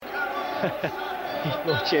Eat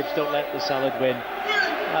more chips, don't let the salad win.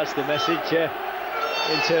 That's the message in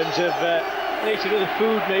terms of nature of the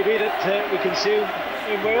food maybe that we consume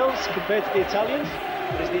in Wales compared to the Italians.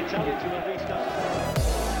 But it's the Italians who have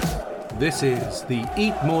restarted. This is the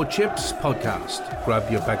Eat More Chips podcast.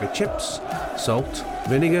 Grab your bag of chips, salt,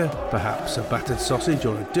 vinegar, perhaps a battered sausage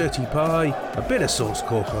or a dirty pie, a bit of sauce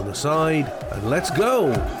cork on the side, and let's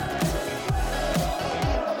go!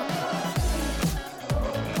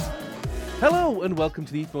 Hello and welcome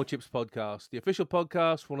to the Eat More Chips podcast, the official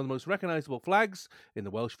podcast for one of the most recognisable flags in the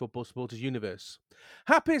Welsh football supporters universe.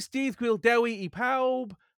 Hapus, Dydd, Gwyl, Dewi,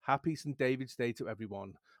 EP44, happy St David's Day to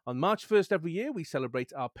everyone. On March 1st every year, we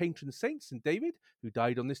celebrate our patron saint, St David, who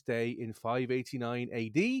died on this day in 589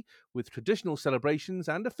 AD, with traditional celebrations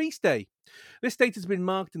and a feast day. This date has been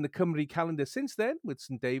marked in the Cymru calendar since then, with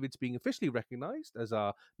St David's being officially recognised as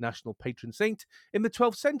our national patron saint in the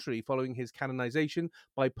 12th century, following his canonisation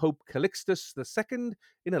by Pope Calixtus II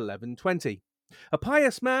in 1120. A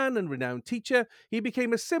pious man and renowned teacher, he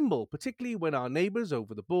became a symbol, particularly when our neighbours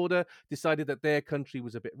over the border decided that their country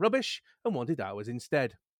was a bit rubbish and wanted ours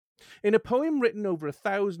instead. In a poem written over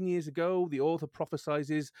 1,000 years ago, the author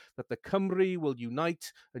prophesies that the Cymru will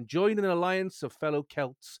unite and join in an alliance of fellow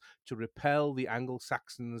Celts to repel the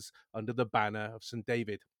Anglo-Saxons under the banner of St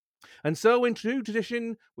David. And so, in true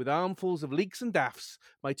tradition, with armfuls of leeks and daffs,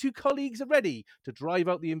 my two colleagues are ready to drive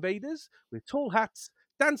out the invaders with tall hats,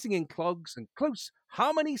 dancing in clogs, and close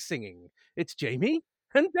harmony singing. It's Jamie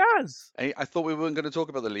and Daz. Hey, I thought we weren't going to talk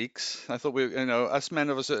about the leaks. I thought us men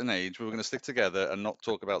of a certain age, we were going to stick together and not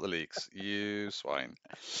talk about the leaks. You swine.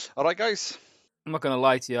 All right, guys. I'm not going to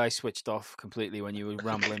lie to you, I switched off completely when you were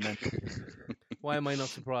rambling then. Why am I not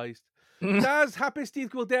surprised? Daz, Hapus,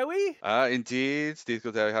 Dydd, Gwyl, Dewi? Indeed. Dydd,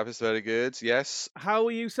 Gwyl, Dewi, Hapus, very good. Yes. How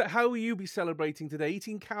will you be celebrating today?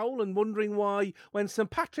 Eating cowl and wondering why, when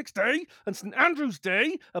St Patrick's Day and St Andrew's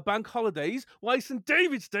Day are bank holidays, why St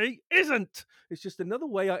David's Day isn't? It's just another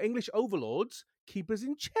way our English overlords keep us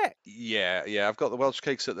in check. Yeah. I've got the Welsh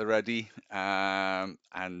cakes at the ready. I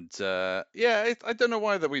don't know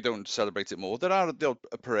why that we don't celebrate it more. There are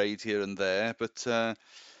a parade here and there, but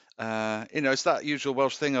it's that usual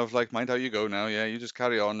Welsh thing of like, mind how you go now. Yeah, you just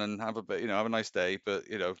carry on and have a nice day, but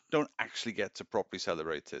don't actually get to properly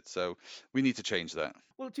celebrate it. So we need to change that.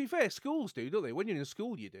 Well, to be fair, schools do, don't they? When you're in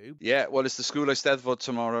school, you do. Yeah, well, it's the school Eisteddfod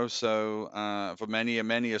tomorrow, so for many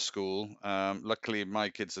a school. Luckily, my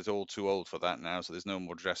kids are all too old for that now, so there's no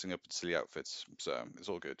more dressing up in silly outfits. So it's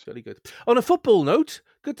all good. Very good. On a football note,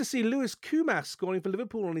 good to see Lewis Kumas scoring for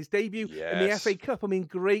Liverpool on his debut in the FA Cup. I mean,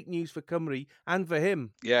 great news for Cymru and for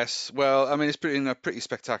him. Yes, well, I mean, it's been a pretty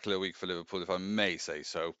spectacular week for Liverpool, if I may say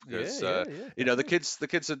so, because the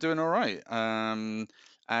kids are doing all right.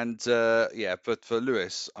 But for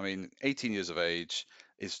Lewis, I mean, 18 years of age,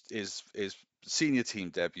 is senior team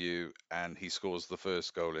debut, and he scores the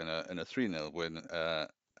first goal in a 3-0 win.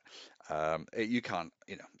 You can't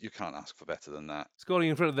ask for better than that. Scoring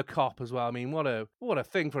in front of the cop as well. I mean, what a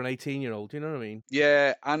thing for an 18-year-old. You know what I mean?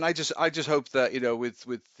 Yeah, and I just hope that with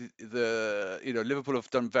the Liverpool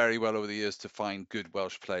have done very well over the years to find good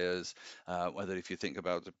Welsh players. Whether if you think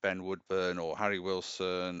about Ben Woodburn or Harry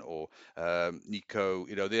Wilson or Nico,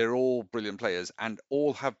 they're all brilliant players and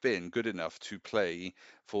all have been good enough to play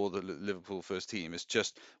for the Liverpool first team. It's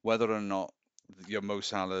just whether or not your Mo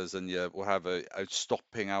Salahs and will have a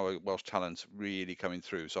stopping our Welsh talent really coming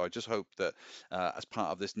through. So I just hope that as part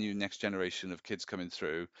of this new next generation of kids coming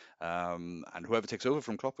through, and whoever takes over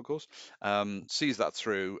from Klopp, of course, sees that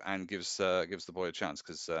through and gives the boy a chance,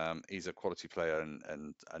 because he's a quality player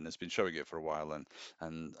and has been showing it for a while,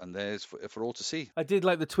 and there's for all to see. I did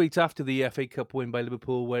like the tweet after the FA Cup win by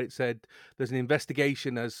Liverpool where it said there's an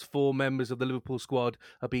investigation as 4 members of the Liverpool squad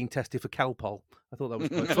are being tested for Calpol. I thought that was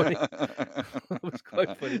quite funny. That was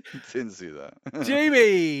quite funny. Didn't see that.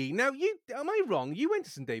 Jamie, now am I wrong? You went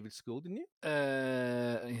to St David's School, didn't you?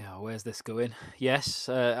 Where's this going? Yes,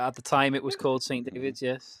 at the time it was called St David's,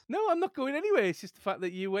 yes. No, I'm not going anywhere. It's just the fact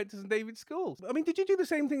that you went to St David's School. I mean, did you do the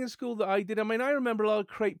same thing in school that I did? I mean, I remember a lot of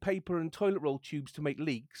crepe paper and toilet roll tubes to make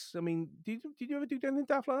leaks. I mean, did you ever do anything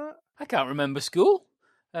daft like that? I can't remember school.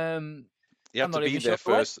 You have to be there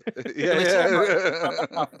first.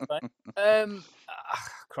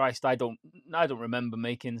 Christ, I don't remember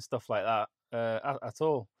making stuff like that at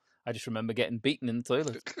all. I just remember getting beaten in the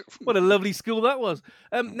toilet. What a lovely school that was.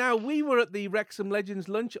 Now, we were at the Wrexham Legends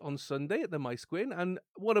lunch on Sunday at the Maes Gwyn, and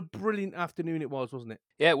what a brilliant afternoon it was, wasn't it?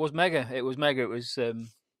 Yeah, it was mega. It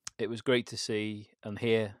was great to see and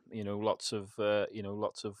hear, lots of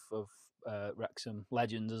Wrexham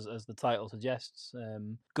legends, as the title suggests.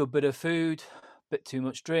 Good bit of food, bit too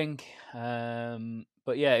much drink,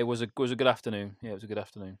 But yeah, it was a good afternoon. Yeah, it was a good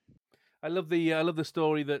afternoon. I love the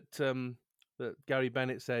story that that Gary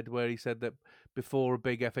Bennett said, where he said that before a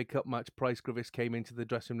big FA Cup match, Price Grivis came into the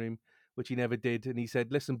dressing room, which he never did, and he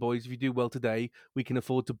said, "Listen, boys, if you do well today, we can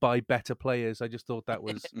afford to buy better players." I just thought that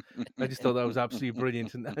was absolutely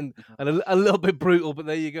brilliant and a little bit brutal, but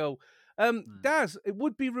there you go. Daz, it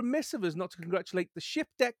would be remiss of us not to congratulate the Ship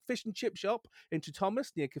Deck Fish and Chip Shop in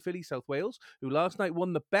Thomas near Caerphilly, South Wales, who last night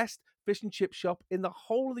won the best fish and chip shop in the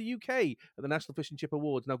whole of the UK at the National Fish and Chip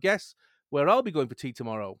Awards. Now, guess where I'll be going for tea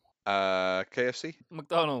tomorrow? KFC?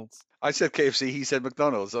 McDonald's. I said KFC, he said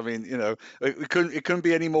McDonald's. I mean, it couldn't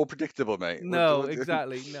be any more predictable, mate. No,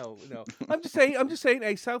 exactly. No. I'm just saying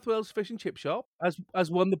a South Wales fish and chip shop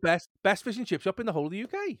has won the best fish and chip shop in the whole of the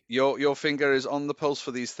UK. Your finger is on the pulse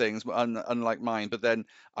for these things, unlike mine. But then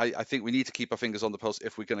I think we need to keep our fingers on the pulse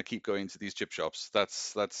if we're going to keep going to these chip shops. We have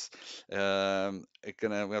to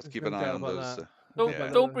keep an eye on those.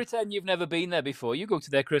 Don't pretend you've never been there before. You go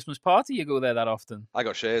to their Christmas party. You go there that often. I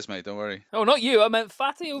got shares, mate. Don't worry. Oh, not you. I meant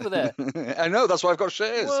Fatty over there. I know. That's why I've got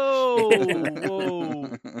shares.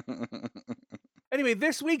 Whoa. Anyway,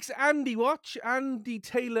 this week's Andy Watch, Andy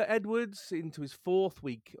Taylor Edwards, into his fourth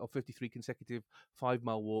week of 53 consecutive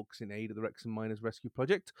 5-mile walks in aid of the Wrexham Miners Rescue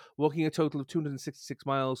Project, walking a total of 266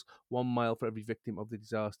 miles, 1 mile for every victim of the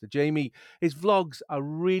disaster. Jamie, his vlogs are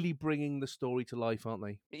really bringing the story to life, aren't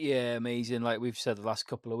they? Yeah, amazing. Like we've said the last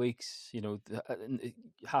couple of weeks,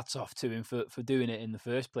 hats off to him for doing it in the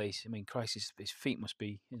first place. I mean, Christ, his feet must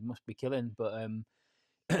be killing, but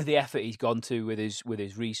the effort he's gone to with his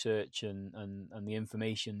research and the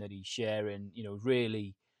information that he's sharing,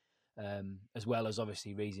 really, as well as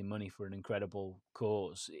obviously raising money for an incredible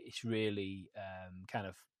cause, it's really kind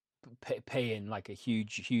of paying like a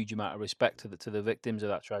huge amount of respect to the victims of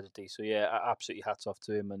that tragedy. So yeah, absolutely hats off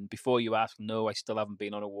to him. And before you ask, no, I still haven't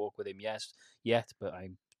been on a walk with him yet, but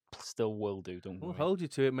I still will do. Don't we'll worry. Hold you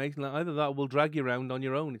to it, mate. Either that or we'll drag you around on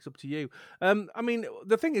your own. It's up to you. I mean,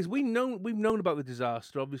 the thing is, we've known about the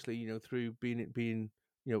disaster, obviously, through being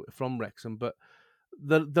from Wrexham, but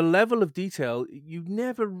the level of detail, you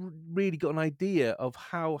never really got an idea of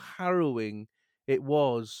how harrowing it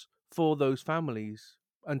was for those families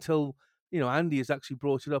until Andy has actually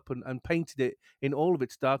brought it up and painted it in all of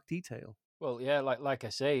its dark detail. Well, yeah, like I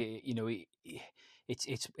say,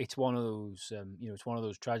 it's one of those it's one of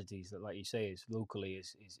those tragedies that, like you say, is locally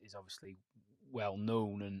is obviously well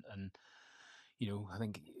known, and I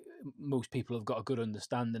think most people have got a good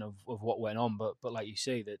understanding of what went on, but like you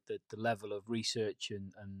say, that the level of research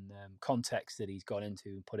and context that he's gone into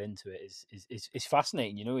and put into it is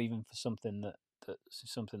fascinating. Even for something that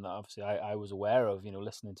obviously I was aware of.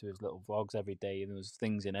 Listening to his little vlogs every day, and there was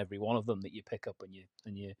things in every one of them that you pick up and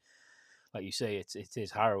you. Like you say, it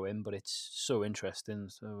is harrowing, but it's so interesting.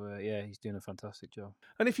 So, yeah, he's doing a fantastic job.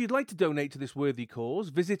 And if you'd like to donate to this worthy cause,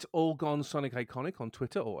 visit All Gone Sonic Iconic on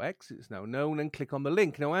Twitter, or X, it's now known, and click on the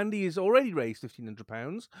link. Now, Andy has already raised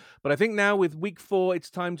 £1,500, but I think now with week 4, it's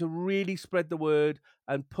time to really spread the word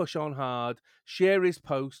and push on hard. Share his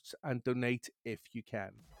posts and donate if you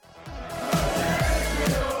can.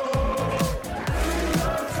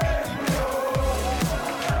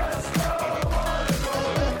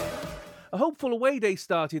 A hopeful away day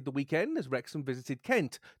started the weekend as Wrexham visited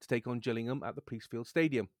Kent to take on Gillingham at the Priestfield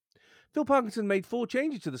Stadium. Phil Parkinson made 4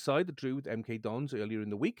 changes to the side that drew with MK Dons earlier in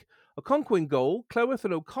the week. Okonkwo in goal, Cleworth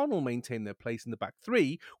and O'Connell maintained their place in the back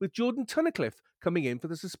 3, with Jordan Tunnicliffe coming in for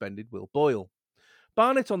the suspended Will Boyle.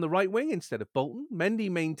 Barnett on the right wing instead of Bolton. Mendy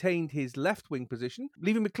maintained his left wing position,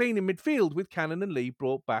 leaving McLean in midfield with Cannon and Lee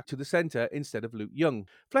brought back to the centre instead of Luke Young.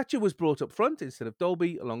 Fletcher was brought up front instead of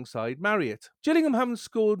Dolby alongside Marriott. Gillingham haven't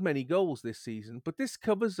scored many goals this season, but this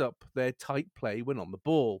covers up their tight play when on the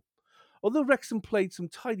ball. Although Wrexham played some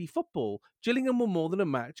tidy football, Gillingham were more than a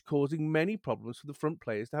match, causing many problems for the front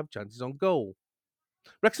players to have chances on goal.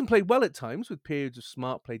 Wrexham played well at times, with periods of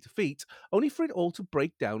smart play to feet, only for it all to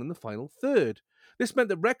break down in the final third. This meant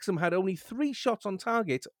that Wrexham had only 3 shots on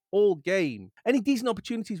target all game. Any decent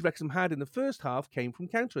opportunities Wrexham had in the first half came from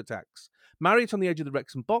counter-attacks. Marriott on the edge of the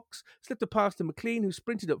Wrexham box slipped a pass to McLean, who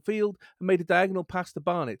sprinted upfield and made a diagonal pass to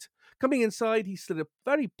Barnett. Coming inside, he slid a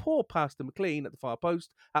very poor pass to McLean at the far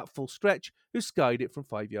post at full stretch, who skied it from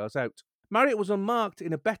 5 yards out. Marriott was unmarked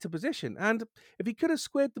in a better position, and if he could have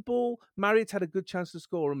squared the ball, Marriott had a good chance to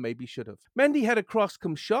score and maybe should have. Mendy had a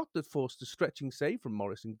cross-come shot that forced a stretching save from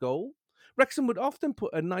Morris in goal. Wrexham would often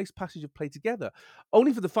put a nice passage of play together,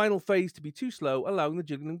 only for the final phase to be too slow, allowing the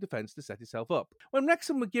Gillingham defence to set itself up. When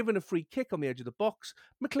Wrexham were given a free kick on the edge of the box,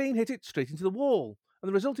 McLean hit it straight into the wall, and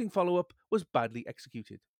the resulting follow-up was badly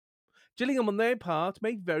executed. Gillingham, on their part,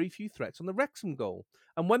 made very few threats on the Wrexham goal,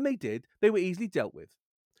 and when they did, they were easily dealt with.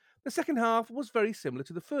 The second half was very similar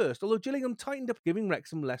to the first, although Gillingham tightened up, giving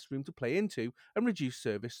Wrexham less room to play into and reduced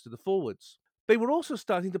service to the forwards. They were also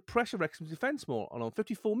starting to pressure Wrexham's defence more, and on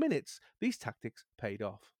 54 minutes, these tactics paid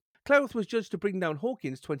off. Cleworth was judged to bring down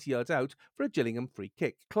Hawkins 20 yards out for a Gillingham free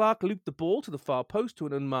kick. Clark looped the ball to the far post to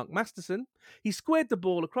an unmarked Masterson. He squared the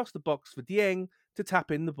ball across the box for Dieng to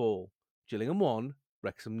tap in the ball. Gillingham 1,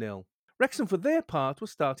 Wrexham 0. Wrexham, for their part,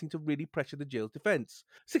 was starting to really pressure the Gills' defence.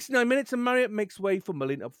 69 minutes and Marriott makes way for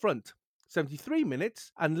Mullin up front. 73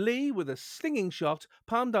 minutes, and Lee, with a slinging shot,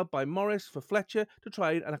 palmed out by Morris for Fletcher to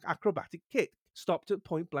try an acrobatic kick. Stopped at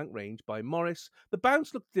point-blank range by Morris. The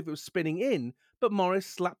bounce looked as if it was spinning in, but Morris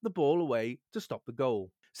slapped the ball away to stop the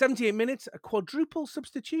goal. 78 minutes, a quadruple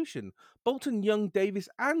substitution. Bolton, Young, Davis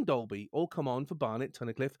and Dolby all come on for Barnett,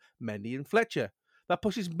 Tunnicliffe, Mendy and Fletcher. That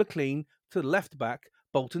pushes McLean to left back,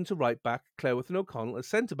 Bolton to right back, Cleworth and O'Connell as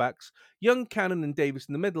centre-backs, Young, Cannon and Davis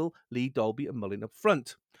in the middle, Lee, Dolby and Mullin up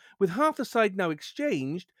front. With half the side now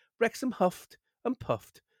exchanged, Wrexham huffed and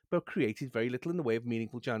puffed, but created very little in the way of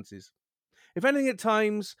meaningful chances. If anything, at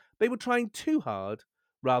times, they were trying too hard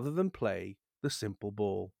rather than play the simple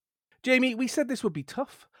ball. Jamie, we said this would be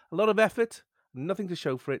tough, a lot of effort, nothing to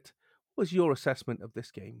show for it. What was your assessment of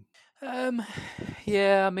this game?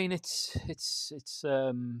 Yeah, I mean, it's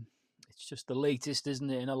just the latest, isn't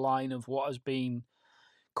it, in a line of what has been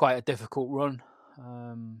quite a difficult run.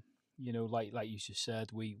 Like you just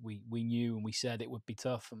said, we knew and we said it would be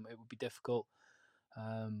tough and it would be difficult.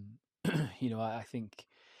 I think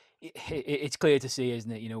it's clear to see,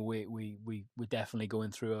 isn't it? We're definitely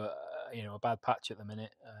going through a bad patch at the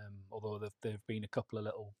minute. Although there've been a couple of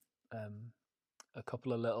little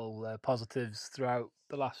positives throughout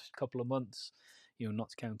the last couple of months.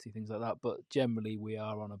 Notts County, things like that. But generally, we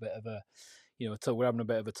are on a bit of a we're having a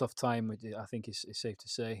bit of a tough time. I think it's safe to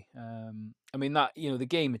say. I mean that the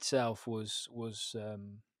game itself was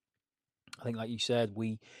I think, like you said,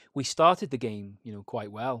 we started the game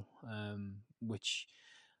quite well, which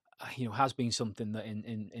has been something that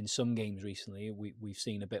in some games recently we've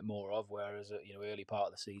seen a bit more of. Whereas early part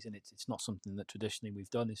of the season, it's not something that traditionally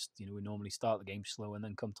we've done. It's we normally start the game slow and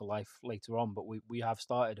then come to life later on. But we have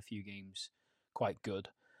started a few games quite good,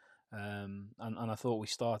 and I thought we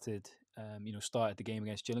started the game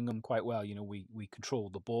against Gillingham quite well. We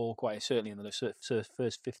controlled the ball certainly in the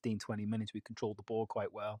first 15-20 minutes. We controlled the ball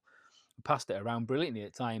quite well. We passed it around brilliantly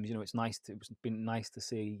at times. It's been nice to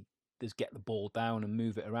see us get the ball down and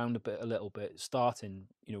move it around a little bit, starting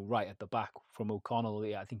right at the back from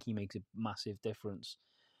O'Connell. I think he makes a massive difference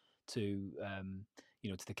to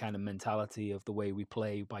to the kind of mentality of the way we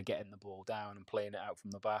play by getting the ball down and playing it out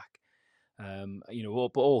from the back.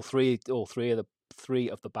 But all three of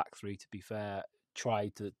the back three, to be fair,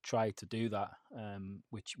 tried to do that,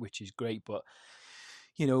 which is great. But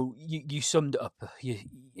you summed it up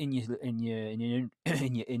in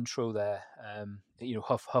your intro there.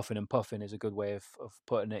 Huffing and puffing is a good way of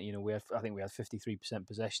putting it. I think we had 53%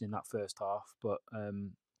 possession in that first half, but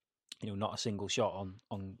not a single shot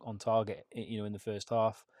on target. In the first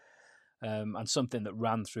half. And something that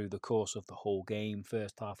ran through the course of the whole game,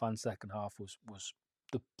 first half and second half, was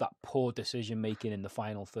that poor decision making in the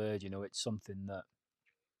final third. It's something that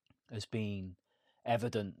has been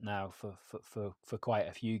evident now for quite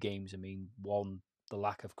a few games. I mean, the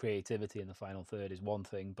lack of creativity in the final third is one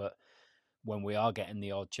thing, but when we are getting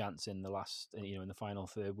the odd chance in the last, in the final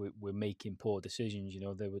third, we're making poor decisions.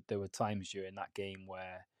 There were times during that game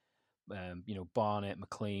where Barnett,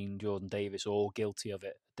 McLean, Jordan Davis, all guilty of it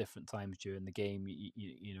at different times during the game.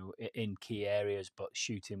 In key areas, but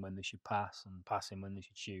shooting when they should pass and passing when they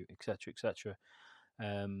should shoot, etc., etc.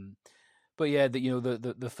 But yeah,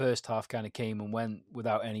 the first half kind of came and went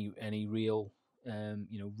without any real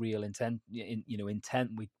real intent.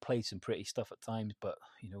 Intent. We played some pretty stuff at times, but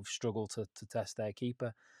struggled to test their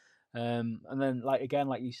keeper. And then, like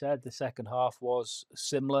you said, the second half was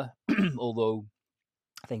similar, although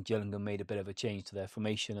I think Gillingham made a bit of a change to their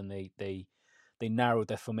formation, and they narrowed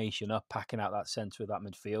their formation up, packing out that centre of that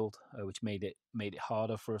midfield, which made it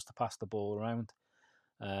harder for us to pass the ball around.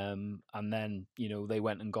 And then they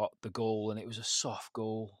went and got the goal, and it was a soft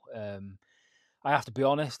goal. I have to be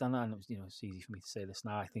honest, and it's easy for me to say this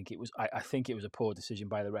now. I think it was a poor decision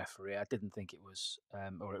by the referee. I didn't think it was,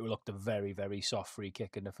 or it looked a very, very soft free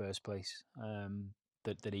kick in the first place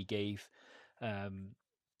that he gave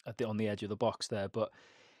on the edge of the box there. But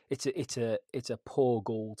it's a poor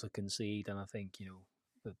goal to concede, and I think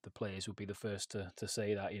the players would be the first to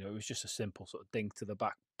say that. It was just a simple sort of dink to the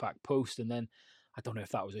back post, and then I don't know if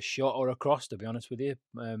that was a shot or a cross, to be honest with you,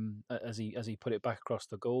 as he put it back across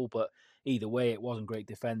the goal. But either way, it wasn't great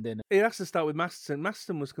defending. It has to start with Masterson.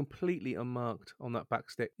 Masterson was completely unmarked on that back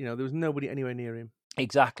stick. There was nobody anywhere near him.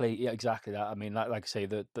 Exactly, yeah, exactly that. I mean, like I say,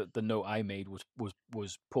 the note I made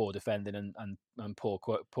was poor defending and poor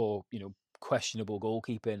questionable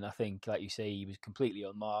goalkeeping. I think, like you say, he was completely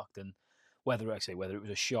unmarked, and whether it was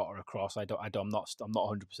a shot or a cross, I'm not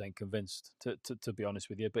 100% convinced, to be honest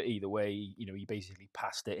with you. But either way, he basically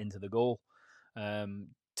passed it into the goal.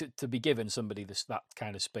 To be given somebody that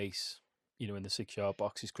kind of space, in the 6-yard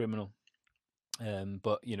box is criminal.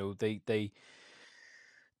 But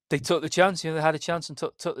they took the chance. They had a chance and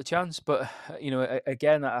took the chance. But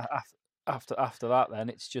again, after that, then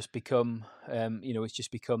it's just become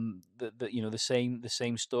the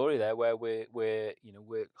same story there, where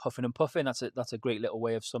we're huffing and puffing. That's a great little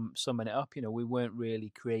way of summing it up. We weren't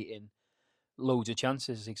really creating loads of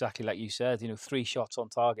chances, exactly like you said. 3 shots on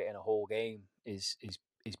target in a whole game is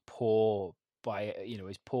poor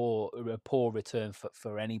is a poor return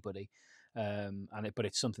for anybody. But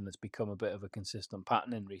it's something that's become a bit of a consistent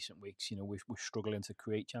pattern in recent weeks. We're struggling to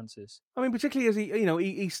create chances. I mean, particularly as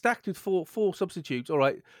he stacked with four substitutes. All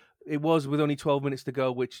right, it was with only 12 minutes to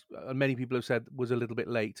go, which many people have said was a little bit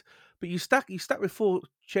late. But you stack with 4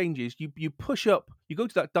 changes. You push up. You go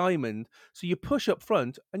to that diamond, so you push up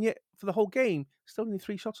front, and yet for the whole game, still only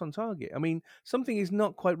 3 shots on target. I mean, something is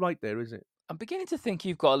not quite right there, is it? I'm beginning to think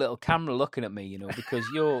you've got a little camera looking at me, because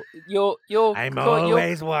you're I'm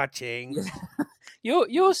always watching.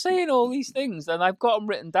 You're saying all these things, and I've got them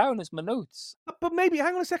written down as my notes. But maybe,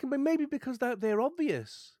 hang on a second, but maybe because they're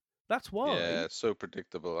obvious. That's why. Yeah, it's so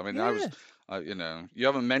predictable. I mean, Yeah. you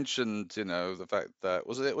haven't mentioned, the fact that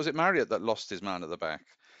was it Marriott that lost his man at the back,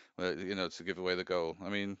 to give away the goal. I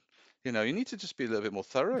mean, you need to just be a little bit more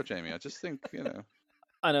thorough, Jamie. I just think,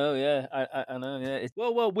 I know, yeah. I know, yeah.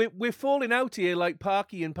 Well, we're falling out here like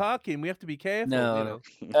Parky and Parkin. We have to be careful. No.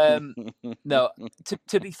 No.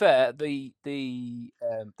 To be fair, the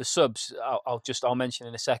subs I'll mention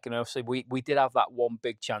in a second. Obviously, we did have that one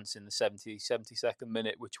big chance in the 72nd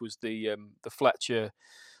minute, which was the Fletcher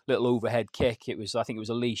little overhead kick. I think it was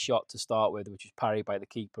a Lee shot to start with, which was parried by the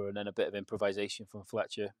keeper, and then a bit of improvisation from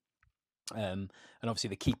Fletcher. And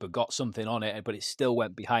obviously the keeper got something on it, but it still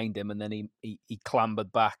went behind him, and then he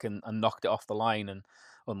clambered back and knocked it off the line. And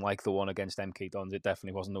unlike the one against MK Dons, it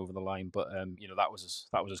definitely wasn't over the line. But that was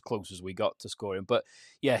as close as we got to scoring. But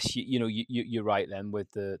yes, you're right then with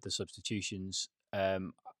the substitutions.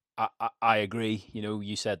 I agree.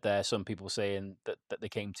 You said there some people saying that they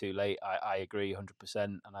came too late. I agree 100%,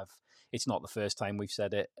 and it's not the first time we've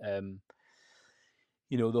said it.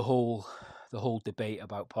 The whole debate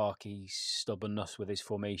about Parky's stubbornness with his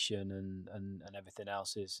formation and everything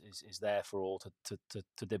else is there for all to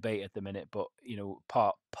debate at the minute. But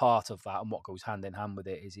part of that, and what goes hand in hand with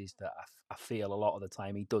it, is that I feel a lot of the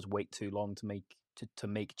time he does wait too long to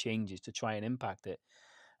make changes to try and impact it.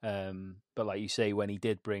 But like you say, when he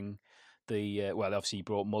did bring obviously he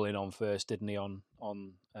brought Mullin on first, didn't he? On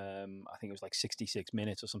I think it was like 66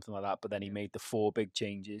 minutes or something like that. But then he made the 4 big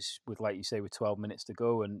changes with, like you say, with 12 minutes to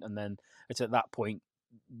go, and then it's at that point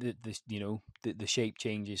the shape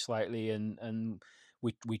changes slightly, and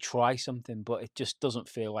we try something, but it just doesn't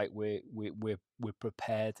feel like we're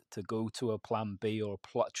prepared to go to a plan B or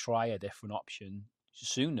try a different option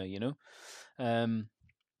sooner.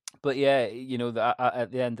 But yeah,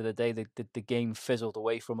 at the end of the day, the game fizzled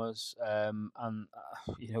away from us, and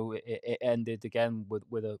it ended again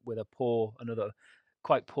with a poor,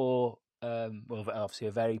 quite poor, obviously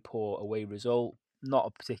a very poor away result. Not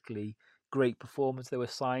a particularly great performance. There were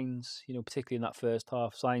signs, particularly in that first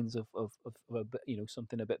half, signs of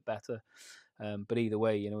something a bit better. But either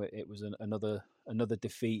way, it was another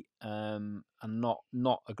defeat, and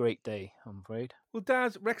not a great day, I'm afraid. Well,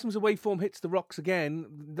 Daz, Wrexham's away form hits the rocks again.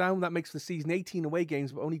 Now that makes the season 18 away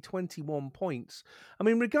games, but only 21 points. I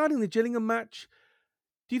mean, regarding the Gillingham match,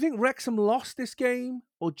 do you think Wrexham lost this game,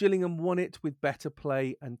 or Gillingham won it with better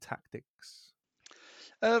play and tactics?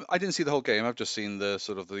 I didn't see the whole game. I've just seen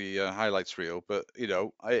the highlights reel, but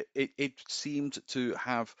it seemed to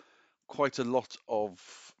have quite a lot of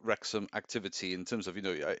Wrexham activity in terms of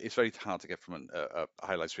it's very hard to get from a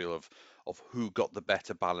highlights reel of who got the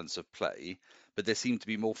better balance of play, but there seemed to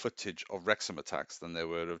be more footage of Wrexham attacks than there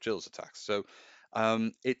were of Gill's attacks. So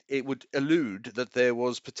it would allude that there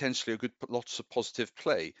was potentially lots of positive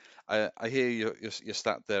play. I hear your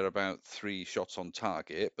stat there about 3 shots on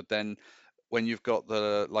target, but then when you've got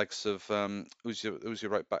the likes of who's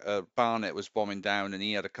your right back, Barnett was bombing down and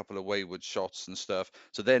he had a couple of wayward shots and stuff,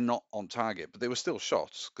 so they're not on target, but they were still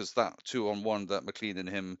shots, because that 2-on-1 that McLean and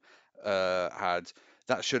him had,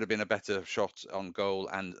 that should have been a better shot on goal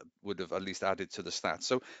and would have at least added to the stats.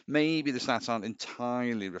 So maybe the stats aren't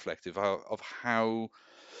entirely reflective of how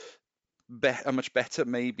much better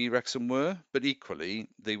maybe Wrexham were, but equally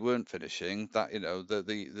they weren't finishing. That,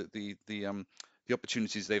 the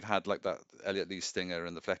opportunities they've had, like that Elliot Lee stinger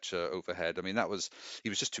and the Fletcher overhead. I mean, he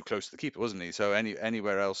was just too close to the keeper, wasn't he? So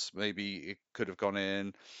anywhere else maybe it could have gone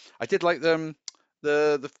in. I did like them.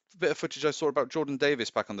 The bit of footage I saw about Jordan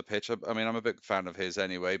Davis back on the pitch. I mean, I'm a big fan of his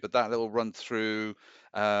anyway, but that little run through,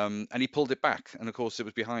 and he pulled it back, and of course it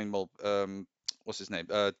was behind what's his name?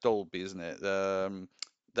 Dolby, isn't it?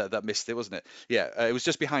 That missed it, wasn't it? Yeah, it was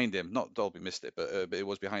just behind him. Not Dolby missed it, but it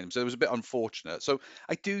was behind him. So it was a bit unfortunate. So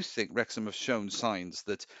I do think Wrexham have shown signs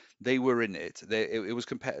that they were in it. It was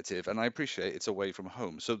competitive, and I appreciate it's away from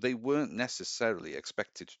home. So they weren't necessarily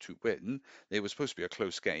expected to win. It was supposed to be a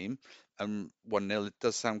close game, and 1-0, it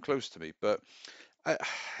does sound close to me, but I,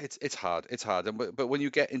 it's hard. It's hard. But when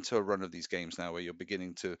you get into a run of these games now, where you're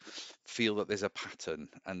beginning to feel that there's a pattern,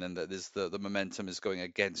 and then that there's the momentum is going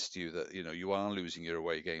against you, that you are losing your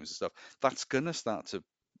away games and stuff, that's gonna start to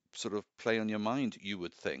sort of play on your mind, you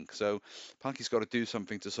would think. So Parky's got to do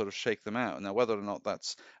something to sort of shake them out. Now, whether or not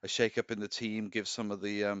that's a shake up in the team, give some of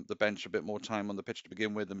the bench a bit more time on the pitch to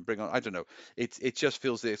begin with, and bring on, I don't know. It just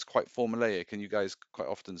feels that it's quite formulaic, and you guys quite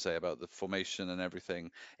often say about the formation and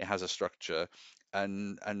everything, it has a structure,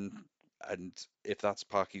 and if that's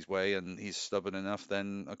Parky's way and he's stubborn enough,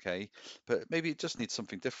 then okay. But maybe it just needs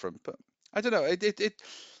something different. But I don't know.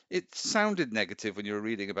 It sounded negative when you were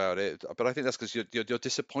reading about it, but I think that's because your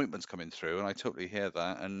disappointment's coming through, and I totally hear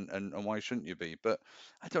that. And why shouldn't you be? But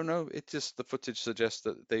I don't know. It just, the footage suggests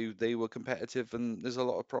that they were competitive, and there's a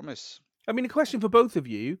lot of promise. I mean, a question for both of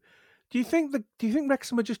you: do you think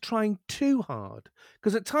Wrexham are just trying too hard?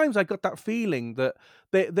 Because at times I got that feeling that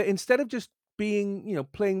they instead of just being,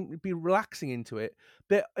 be relaxing into it,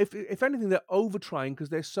 that if anything, they're over trying, because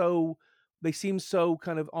they seem so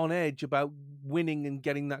kind of on edge about winning and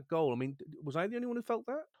getting that goal. I mean, was I the only one who felt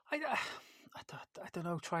that? I don't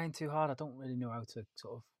know. Trying too hard. I don't really know how to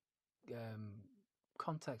sort of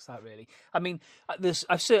context that, really. I mean,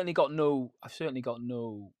 I've certainly got no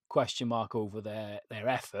question mark over their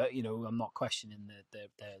effort. I'm not questioning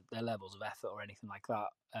their levels of effort or anything like that.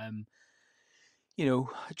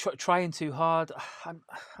 Trying too hard.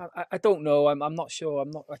 I don't know. I'm not sure.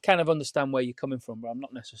 I kind of understand where you're coming from, but I'm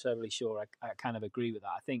not necessarily sure I kind of agree with that.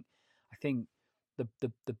 I think the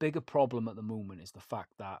bigger problem at the moment is the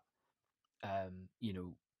fact that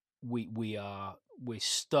we're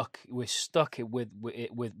stuck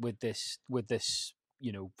with this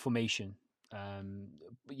formation.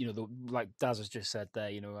 Like Daz has just said there,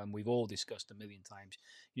 and we've all discussed a million times.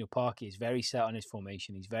 Parky is very set on his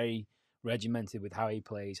formation. He's very regimented with how he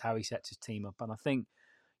plays, how he sets his team up, and I think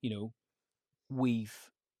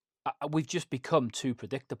we've just become too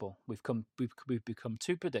predictable. We've become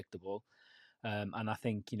too predictable, and I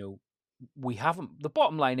think we haven't. The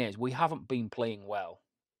bottom line is we haven't been playing well,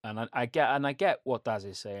 and I get what Daz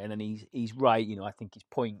is saying, and he's right. I think his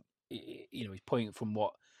point. His point from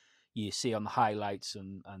what you see on the highlights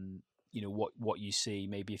and what you see.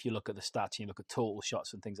 Maybe if you look at the stats, you look at total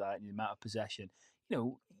shots and things like that, and the amount of possession.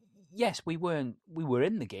 Yes, we were in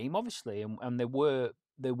the game, obviously, and there were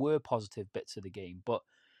positive bits of the game, but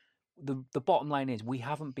the bottom line is we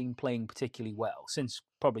haven't been playing particularly well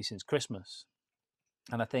probably since Christmas,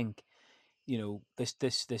 and I think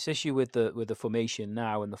this issue with the formation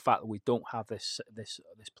now, and the fact that we don't have this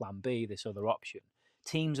plan B, this other option.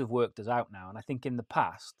 Teams have worked us out now, and I think in the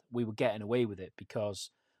past we were getting away with it because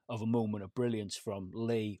of a moment of brilliance from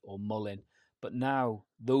Lee or Mullin. But now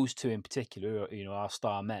those two in particular, our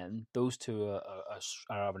star men, those two are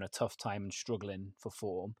having a tough time and struggling for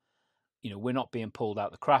form. We're not being pulled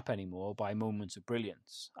out the crap anymore by moments of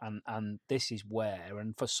brilliance, and this is where,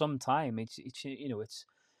 and for some time, it's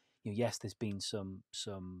yes, there's been some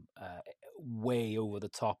way over the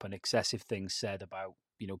top and excessive things said about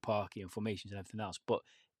Parky and formations and everything else, but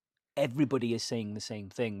everybody is saying the same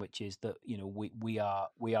thing, which is that we are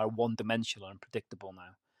one dimensional and predictable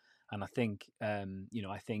now. And I think I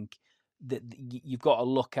think that you've got to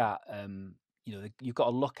look at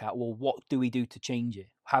well, what do we do to change it?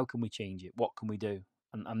 How can we change it? What can we do?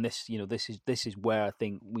 And this this is where I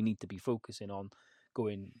think we need to be focusing on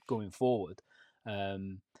going forward.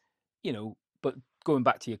 But going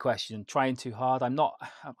back to your question, trying too hard, I'm not.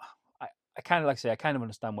 I kind of like I say, I kind of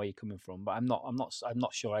understand where you're coming from, but I'm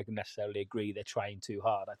not sure I can necessarily agree they're trying too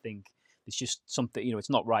hard. I think It's just something, it's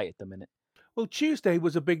not right at the minute. Well, Tuesday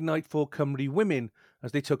was a big night for Cymru women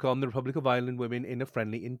as they took on the Republic of Ireland women in a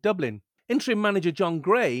friendly in Dublin. Interim manager John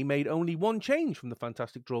Gray made only one change from the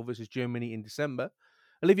fantastic draw versus Germany in December.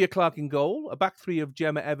 Olivia Clark in goal, a back three of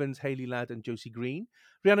Gemma Evans, Hayley Ladd and Josie Green,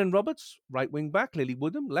 Rhiannon Roberts, right wing back, Lily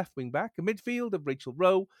Woodham, left wing back, a midfield of Rachel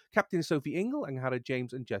Rowe, captain Sophie Ingle, Angharad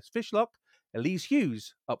James and Jess Fishlock, Elise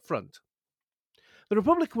Hughes up front. The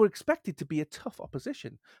Republic were expected to be a tough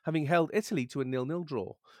opposition, having held Italy to a 0-0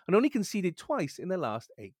 draw, and only conceded twice in their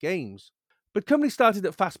last 8 games. But Cymru started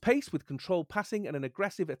at fast pace with controlled passing and an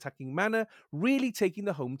aggressive attacking manner, really taking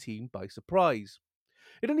the home team by surprise.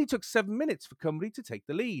 It only took 7 minutes for Cymru to take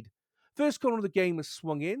the lead. First corner of the game was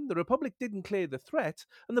swung in, the Republic didn't clear the threat,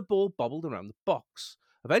 and the ball bobbled around the box.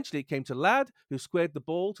 Eventually it came to Ladd, who squared the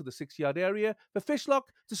ball to the 6-yard area for Fishlock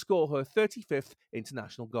to score her 35th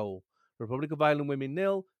international goal. Republic of Ireland women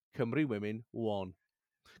 0, Cymru women 1.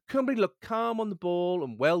 Cymru looked calm on the ball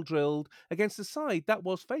and well drilled against a side that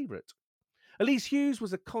was favourite. Elise Hughes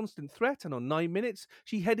was a constant threat, and on 9 minutes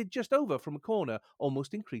she headed just over from a corner,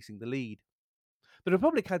 almost increasing the lead. The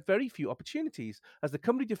Republic had very few opportunities as the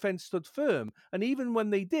Cymru defence stood firm, and even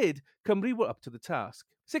when they did, Cymru were up to the task.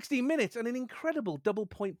 16 minutes and an incredible double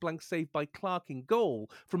point blank save by Clark in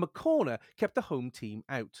goal from a corner kept the home team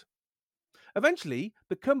out. Eventually,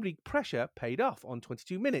 the Cymru pressure paid off on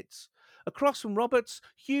 22 minutes. Across from Roberts,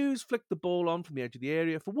 Hughes flicked the ball on from the edge of the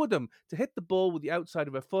area for Woodham to hit the ball with the outside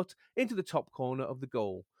of her foot into the top corner of the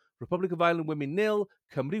goal. Republic of Ireland women 0,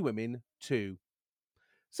 Cymru women 2.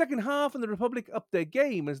 Second half, and the Republic upped their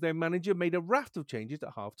game as their manager made a raft of changes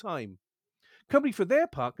at half-time. Cymru, for their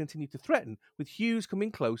part, continued to threaten, with Hughes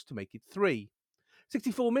coming close to make it 3.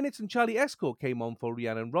 64 minutes and Charlie Escourt came on for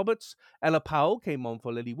Rhiannon Roberts, Ella Powell came on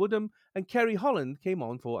for Lily Woodham, and Kerry Holland came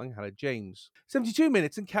on for Angharad James. 72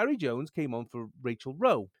 minutes and Carrie Jones came on for Rachel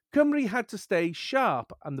Rowe. Cymru had to stay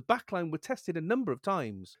sharp and the backline were tested a number of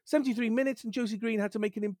times. 73 minutes and Josie Green had to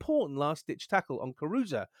make an important last-ditch tackle on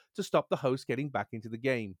Caruza to stop the host getting back into the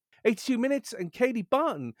game. 82 minutes and Katie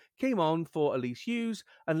Barton came on for Elise Hughes,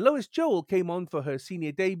 and Lois Joel came on for her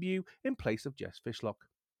senior debut in place of Jess Fishlock.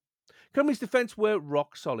 Cymru's defence were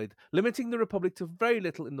rock solid, limiting the Republic to very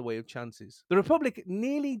little in the way of chances. The Republic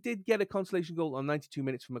nearly did get a consolation goal on 92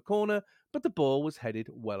 minutes from a corner, but the ball was headed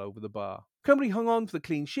well over the bar. Cymru hung on for the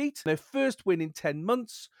clean sheet, their first win in 10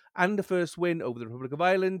 months, and the first win over the Republic of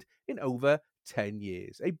Ireland in over 10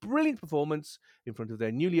 years. A brilliant performance in front of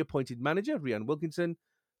their newly appointed manager, Rhian Wilkinson,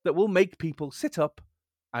 that will make people sit up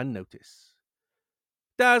and notice.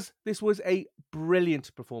 Daz, this was a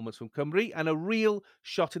brilliant performance from Cymru and a real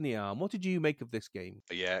shot in the arm. What did you make of this game?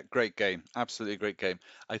 Yeah, great game. Absolutely great game.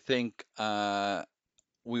 I think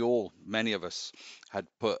many of us, had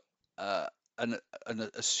put and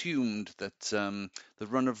assumed that the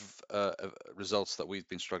run of results that we've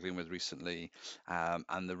been struggling with recently,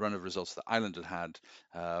 and the run of results that Ireland had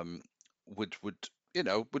would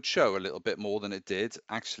show a little bit more than it did.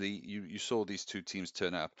 Actually, you saw these two teams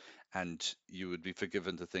turn up, and you would be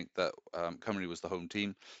forgiven to think that Cymru was the home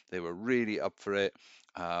team. They were really up for it.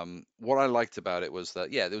 What I liked about it was that,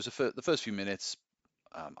 there was the first few minutes,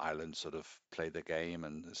 Ireland sort of played their game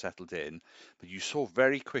and settled in, but you saw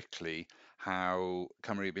very quickly how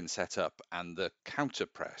Cymru had been set up, and the counter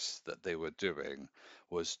press that they were doing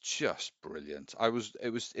was just brilliant.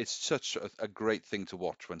 It's such a great thing to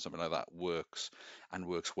watch when something like that works and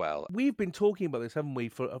works well. We've been talking about this, haven't we,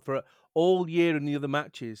 for all year in the other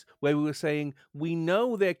matches, where we were saying we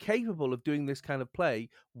know they're capable of doing this kind of play.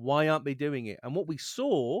 Why aren't they doing it? And what we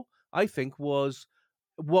saw, I think, was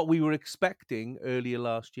what we were expecting earlier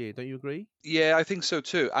last year. Don't you agree? Yeah, I think so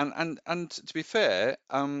too. And to be fair,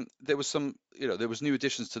 there was some, there was new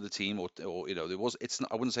additions to the team, or there was. It's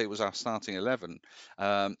not, I wouldn't say it was our starting 11,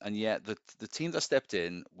 and yet the team that stepped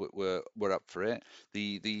in were up for it.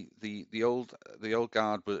 The old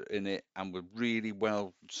guard were in it and were really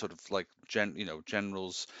well, sort of like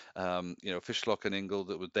generals, Fishlock and Ingle,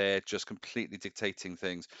 that were there just completely dictating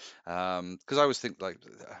things. Because I always think, like,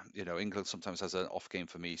 Ingle sometimes has an off game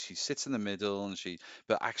for me. She sits in the middle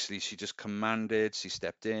but actually she just commanded. She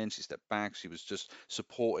stepped in, she stepped back, she was just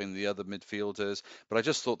supporting the other midfielders. But I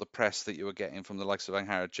just thought the press that you were getting from the likes of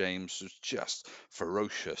Angharad James was just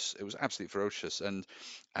ferocious. It was absolutely ferocious, and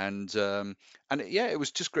it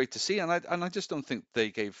was just great to see. And I just don't think they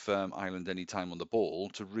gave Ireland any time on the ball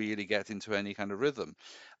to really get into any kind of rhythm.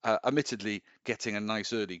 Admittedly, getting a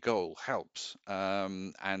nice early goal helps,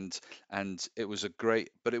 and it was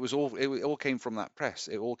but it all came from that press.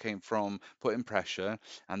 It all came from putting pressure,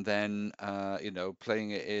 and then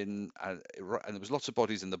playing it in, and there was lots of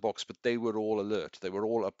bodies in the box, but they were all alert. They were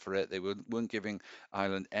all up for it. They weren't giving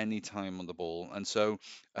Ireland any time on the ball. And so,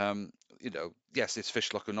 yes, it's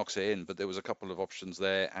Fishlock who knocks it in, but there was a couple of options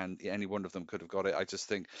there, and any one of them could have got it. I just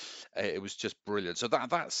think it was just brilliant. So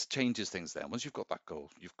that changes things then. Once you've got that goal,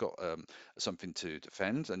 you've got something to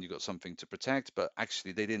defend and you've got something to protect. But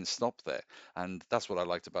actually, they didn't stop there, and that's what I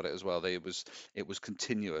liked about it as well. It was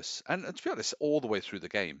continuous, and to be honest, all the way through the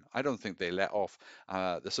game. I don't think they let off.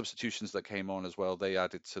 The substitutions that came on as well, they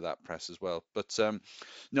added to that press as well. But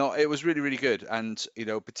no, it was really, really good. And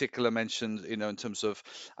particular mentioned, in terms of,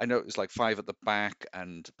 I know it was like 5 at the back,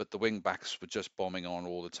 but the wing backs were just bombing on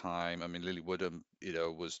all the time. I mean, Lily Woodham,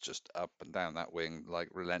 was just up and down that wing like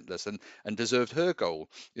relentless, and deserved her goal.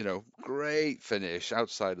 Great finish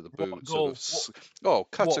outside of the What a boot, sort goal!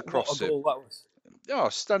 of cuts What a across it. goal that was! Oh,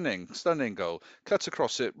 stunning goal. Cuts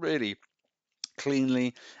across it really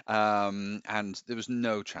cleanly, and there was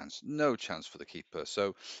no chance for the keeper.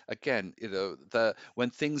 So again, when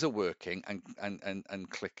things are working and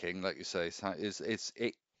clicking, like you say,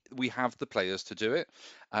 we have the players to do it,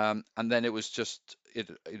 and then it was just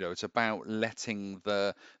it's about letting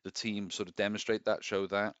the team sort of demonstrate that, show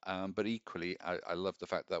that. But equally, I love the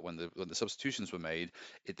fact that when the substitutions were made,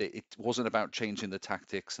 it wasn't about changing the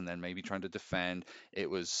tactics and then maybe trying to defend. It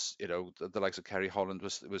was the likes of Kerry Holland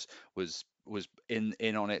was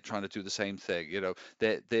in on it, trying to do the same thing.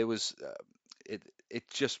 There was it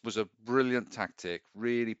just was a brilliant tactic.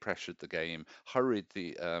 Really pressured the game, hurried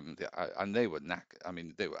and they were I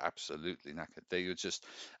mean, they were absolutely knackered. They were just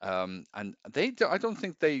and I don't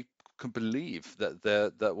think they can believe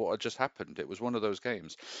that what had just happened. It was one of those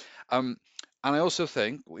games. Um, and I also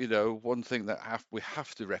think, one thing that we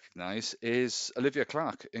have to recognise is Olivia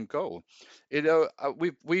Clark in goal.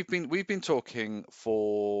 We've been talking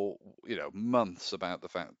for months about the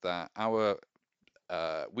fact that our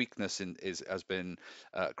weakness has been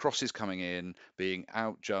crosses coming in, being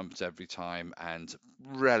out jumped every time, and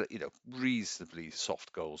reasonably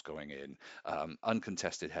soft goals going in,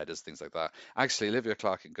 uncontested headers, things like that. Actually, Olivia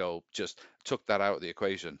Clark in goal just took that out of the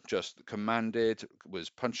equation. Just commanded, was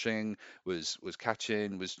punching, was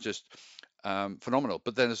catching, was just phenomenal.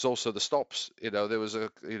 But then there's also the stops. There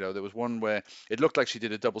was one where it looked like she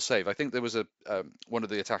did a double save. I think there was one of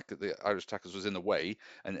the Irish attackers was in the way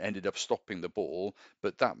and ended up stopping the ball,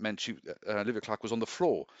 but that meant Olivia Clark was on the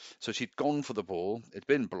floor. So she'd gone for the ball, it'd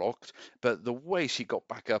been blocked, but the way she got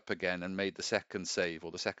back up again and made the second save,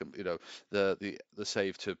 or the second, the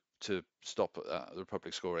save to stop the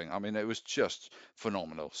Republic scoring. I mean, it was just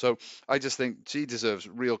phenomenal. So I just think she deserves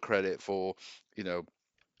real credit for,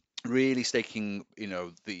 really staking,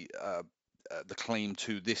 the claim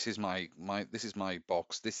to, this is my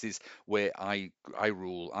box, this is where I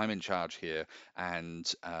rule, I'm in charge here. And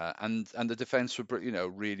the defense were,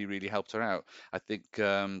 really, really helped her out. I think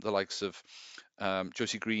the likes of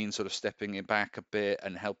Josie Green sort of stepping it back a bit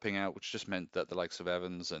and helping out, which just meant that the likes of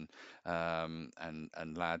Evans and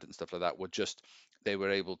Ladd and stuff like that they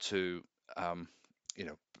were able to you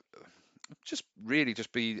know just really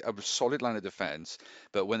just be a solid line of defense.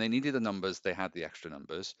 But when they needed the numbers, they had the extra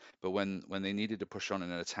numbers. But when they needed to push on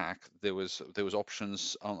in an attack, there was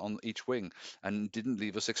options on each wing, and didn't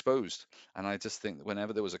leave us exposed. And I just think that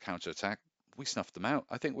whenever there was a counter attack, we snuffed them out.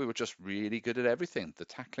 I think we were just really good at everything. The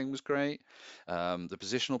tackling was great, the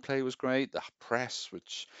positional play was great, the press,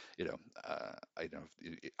 which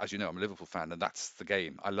as you know, I'm a Liverpool fan, and that's the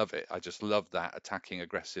game. I love it. I just love that attacking,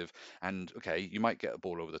 aggressive. And okay, you might get a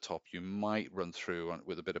ball over the top, you might run through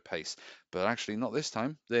with a bit of pace, but actually not this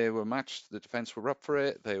time. They were matched. The defense were up for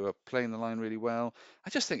it. They were playing the line really well. I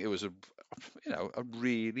just think it was a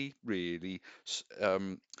really, really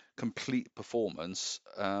complete performance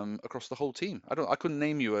across the whole team. I couldn't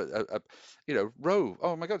name you Rowe.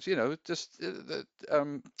 Oh my God, just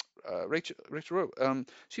Rachel Rowe.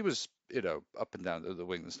 She was up and down the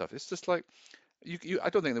wing and stuff. It's just like I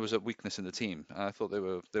don't think there was a weakness in the team. I thought they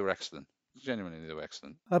were excellent. Genuinely, they were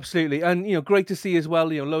excellent. Absolutely, and great to see as well.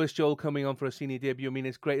 Lois Joel coming on for a senior debut. I mean,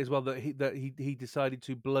 it's great as well that he decided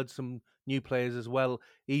to blood some new players as well.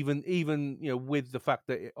 Even with the fact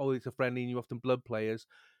that it's a friendly and you often blood players,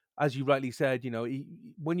 as you rightly said.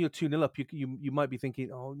 When you're 2-0 up, you might be thinking,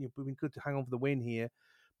 oh, we've been good to hang on for the win here,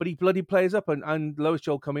 but he bloody players up, and Lois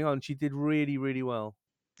Joel coming on, she did really, really well.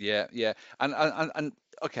 Yeah, and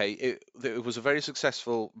okay, it was a very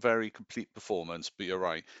successful, very complete performance. But you're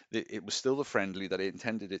right, it was still the friendly that it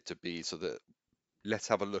intended it to be. So that let's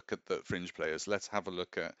have a look at the fringe players. Let's have a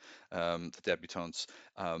look at the debutants.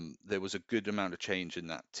 There was a good amount of change in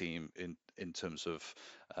that team in terms of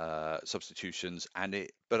substitutions,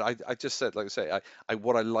 but I just said, like I say,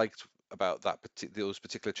 what I liked about those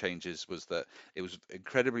particular changes was that it was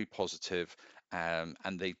incredibly positive, and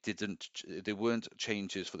they weren't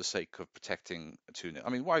changes for the sake of protecting a 2-0. I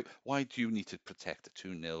mean, why do you need to protect a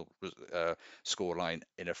 2-0 scoreline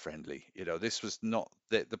in a friendly? This was not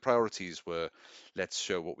the priorities were, let's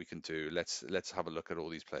show what we can do. Let's have a look at all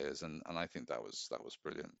these players, and I think that was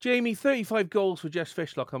brilliant. Jamie, 35 goals for Jess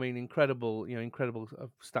Fishlock. I mean, incredible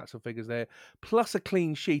stats and figures there. Plus a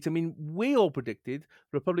clean sheet. I mean, we all predicted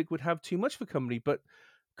Republic would have too much for Cymru, but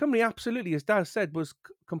Cymru absolutely, as Daz said, was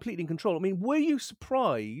completely in control. I mean, were you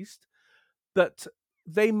surprised that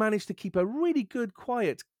they managed to keep a really good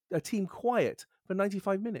team quiet for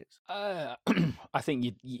 95 minutes? I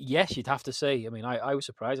think you'd have to say. I mean, I was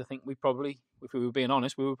surprised. I think we probably, if we were being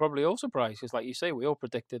honest, we were probably all surprised because, like you say, we all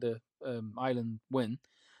predicted a Ireland win.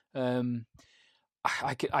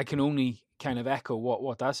 I can only kind of echo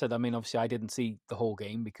what Dad said. I mean, obviously, I didn't see the whole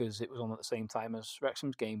game because it was on at the same time as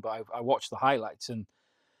Wrexham's game, but I watched the highlights and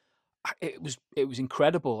it was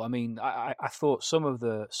incredible. I mean, I thought some of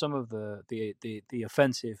the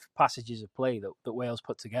offensive passages of play that Wales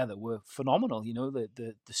put together were phenomenal.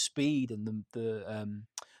 The speed and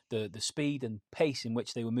the speed and pace in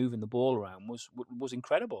which they were moving the ball around was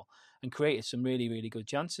incredible and created some really, really good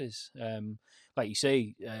chances. Like you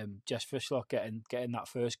say, Jess Fishlock getting that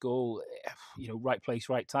first goal, right place,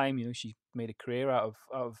 right time. She made a career out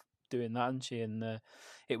of doing that, and she, and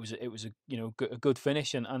it was a good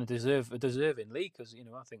finish and a deserving lead because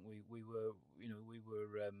I think we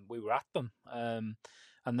were at them.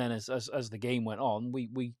 And then as the game went on,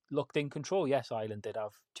 we looked in control. Yes, Ireland did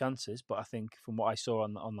have chances, but I think from what I saw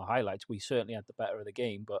on the highlights, we certainly had the better of the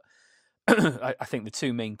game. But I think the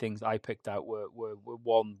two main things I picked out were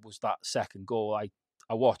one was that second goal.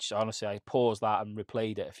 I watched, honestly, I paused that and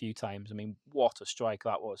replayed it a few times. I mean, what a strike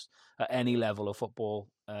that was at any level of football.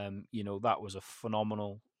 That was a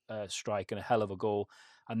phenomenal strike and a hell of a goal.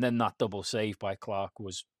 And then that double save by Clark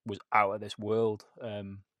was out of this world.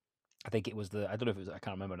 I think it was I don't know if it was, I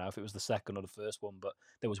can't remember now if it was the second or the first one, but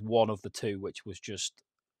there was one of the two which was just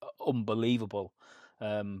unbelievable.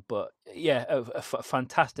 But yeah, a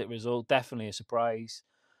fantastic result, definitely a surprise.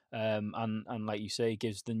 And like you say,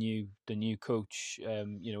 gives the new coach,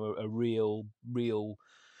 a real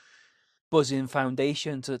buzzing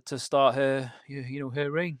foundation to start her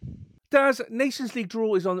reign. Daz, Nations League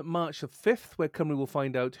draw is on March the 5th, where Cymru will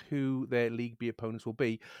find out who their League B opponents will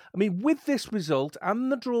be. I mean, with this result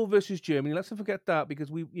and the draw versus Germany, let's not forget that because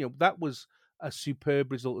that was a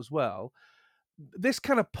superb result as well. This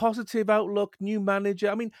kind of positive outlook, new manager.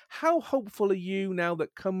 I mean, how hopeful are you now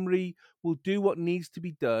that Cymru will do what needs to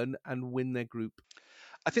be done and win their group?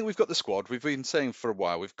 I think we've got the squad. We've been saying for a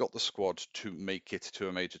while we've got the squad to make it to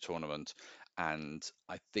a major tournament, and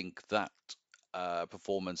I think that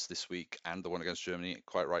performance this week and the one against Germany,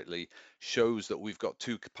 quite rightly, shows that we've got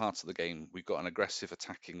two parts of the game. We've got an aggressive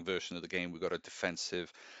attacking version of the game. We've got a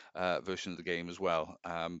defensive version of the game as well.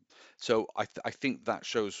 So I think that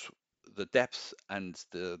shows the depth and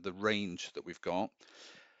the range that we've got.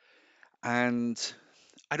 And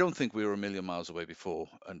I don't think we were a million miles away before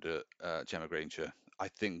under Gemma Granger. I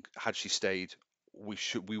think had she stayed,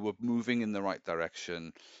 we were moving in the right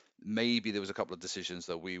direction. Maybe there was a couple of decisions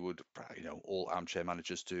that we would, all armchair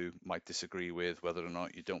managers might disagree with, whether or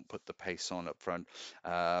not you don't put the pace on up front.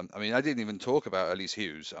 I mean, I didn't even talk about Elise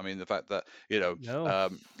Hughes. I mean, the fact that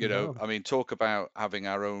No. I mean, talk about having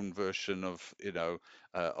our own version of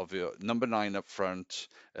of your number 9 up front,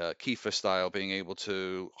 Kiefer style, being able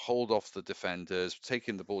to hold off the defenders,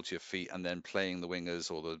 taking the ball to your feet, and then playing the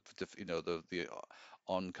wingers or the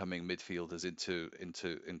oncoming midfielders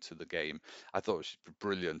into the game. I thought she was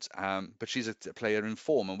brilliant. But she's a player in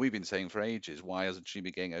form, and we've been saying for ages, why hasn't she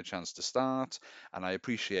been getting a chance to start? And I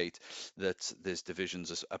appreciate that there's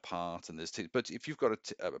divisions apart, and but if you've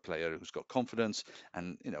got a player who's got confidence,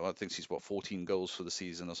 and I think she's 14 goals for the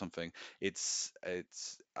season or something. It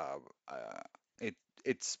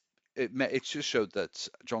just showed that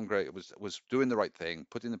John Gray was doing the right thing,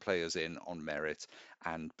 putting the players in on merit,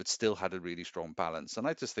 but still had a really strong balance. And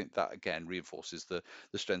I just think that again reinforces the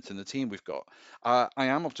strength in the team we've got. I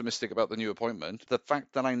am optimistic about the new appointment. The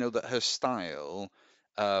fact that I know that her style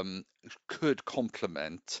could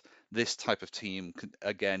complement this type of team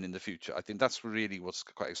again in the future. I think that's really what's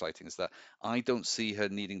quite exciting, is that I don't see her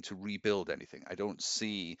needing to rebuild anything. I don't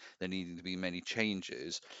see there needing to be many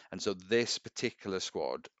changes. And so this particular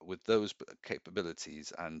squad with those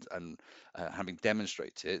capabilities and having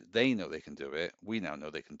demonstrated, they know they can do it. We now know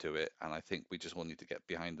they can do it. And I think we just all need to get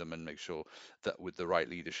behind them and make sure that with the right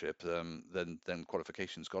leadership, then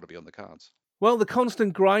qualification's got to be on the cards. Well, the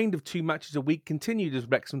constant grind of 2 matches a week continued as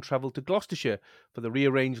Wrexham travelled to Gloucestershire for the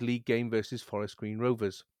rearranged league game versus Forest Green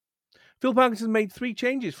Rovers. Phil Parkinson made 3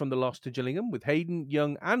 changes from the loss to Gillingham, with Hayden,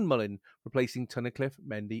 Young and Mullin replacing Tunnicliffe,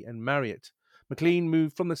 Mendy and Marriott. McLean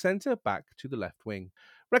moved from the centre back to the left wing.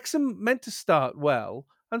 Wrexham meant to start well,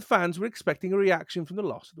 and fans were expecting a reaction from the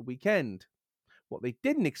loss at the weekend. What they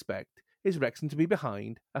didn't expect is Wrexham to be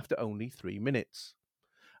behind after only 3 minutes.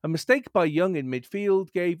 A mistake by Young in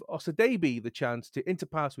midfield gave Osadebi the chance to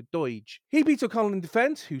interpass with Doige. He beat O'Connell in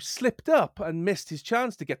defence, who slipped up and missed his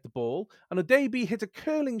chance to get the ball, and Osadebi hit a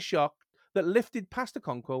curling shot that lifted past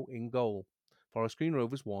Okonkwo in goal. Forest Green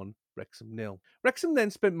Rovers 1, Wrexham 0. Wrexham then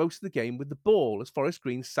spent most of the game with the ball as Forest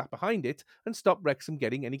Green sat behind it and stopped Wrexham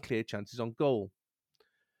getting any clear chances on goal.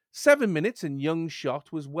 7 minutes and Young's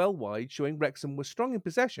shot was well wide, showing Wrexham were strong in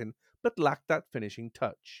possession but lacked that finishing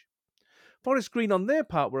touch. Forest Green on their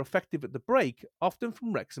part were effective at the break, often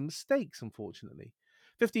from Wrexham mistakes, unfortunately.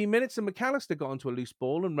 15 minutes and McAllister got onto a loose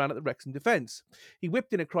ball and ran at the Wrexham defence. He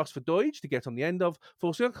whipped in a cross for Doige to get on the end of,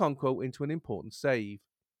 forcing Okonkwo into an important save.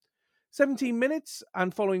 17 minutes,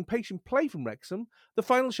 and following patient play from Wrexham, the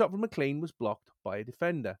final shot from McLean was blocked by a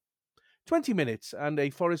defender. 20 minutes, and a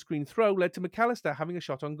Forest Green throw led to McAllister having a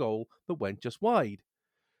shot on goal that went just wide.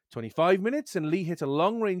 25 minutes, and Lee hit a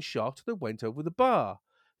long-range shot that went over the bar.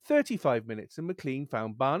 35 minutes, and McLean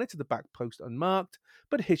found Barnett at the back post unmarked,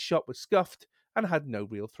 but his shot was scuffed and had no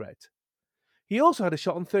real threat. He also had a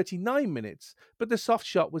shot on 39 minutes, but the soft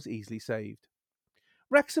shot was easily saved.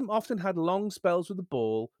 Wrexham often had long spells with the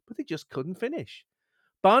ball, but they just couldn't finish.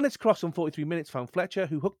 Barnett's cross on 43 minutes found Fletcher,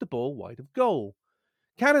 who hooked the ball wide of goal.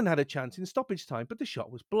 Cannon had a chance in stoppage time, but the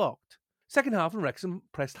shot was blocked. Second half, and Wrexham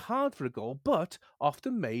pressed hard for a goal, but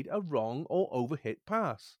often made a wrong or overhit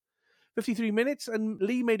pass. 53 minutes, and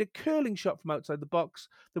Lee made a curling shot from outside the box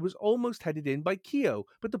that was almost headed in by Keogh,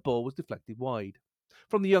 but the ball was deflected wide.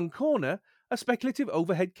 From the Young corner, a speculative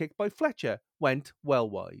overhead kick by Fletcher went well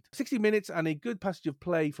wide. 60 minutes and a good passage of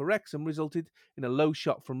play for Wrexham resulted in a low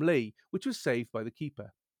shot from Lee, which was saved by the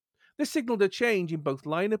keeper. This signalled a change in both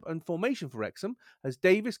lineup and formation for Wrexham, as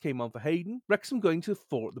Davis came on for Hayden, Wrexham going to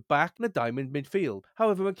 4 at the back and a diamond midfield.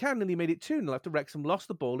 However, McCann nearly made it 2-0 after Wrexham lost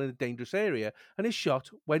the ball in a dangerous area and his shot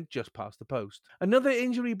went just past the post. Another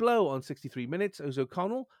injury blow on 63 minutes as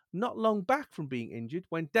O'Connell, not long back from being injured,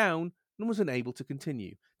 went down and was unable to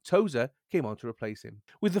continue. Tozer came on to replace him.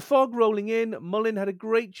 With the fog rolling in, Mullin had a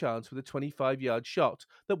great chance with a 25-yard shot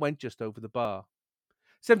that went just over the bar.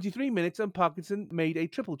 73 minutes and Parkinson made a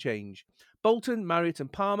triple change. Bolton, Marriott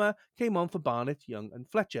and Palmer came on for Barnett, Young and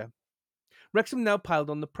Fletcher. Wrexham now piled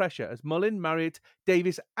on the pressure as Mullin, Marriott,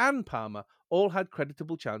 Davis and Palmer all had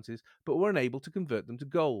creditable chances but were unable to convert them to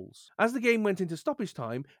goals. As the game went into stoppage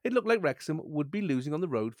time, it looked like Wrexham would be losing on the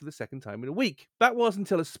road for the second time in a week. That was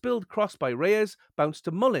until a spilled cross by Reyes bounced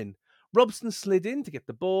to Mullin. Robson slid in to get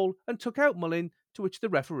the ball and took out Mullin, to which the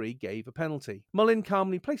referee gave a penalty. Mullin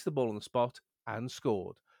calmly placed the ball on the spot and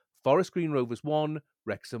scored. Forest Green Rovers 1,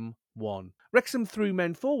 Wrexham 1. Wrexham threw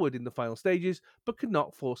men forward in the final stages, but could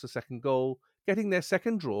not force a second goal, getting their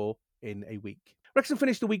second draw in a week. Wrexham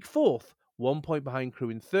finished the week 4th, 1 point behind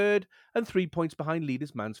Crewe in 3rd, and 3 points behind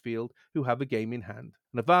leaders Mansfield, who have a game in hand,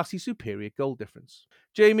 and a vastly superior goal difference.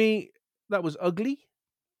 Jamie, that was ugly,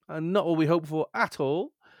 and not what we hoped for at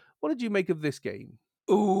all. What did you make of this game?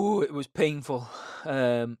 Oh, it was painful.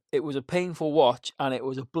 It was a painful watch, and it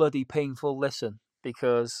was a bloody painful listen,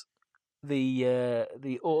 because the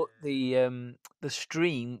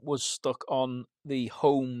stream was stuck on the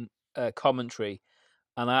home commentary,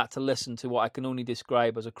 and I had to listen to what I can only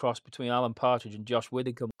describe as a cross between Alan Partridge and Josh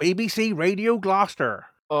Widdicombe. BBC Radio Gloucester.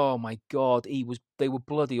 Oh my God, they were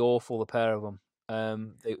bloody awful, the pair of them.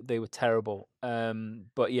 They were terrible.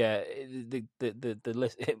 But yeah,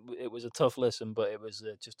 it was a tough listen, but it was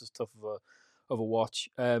just as tough of a watch.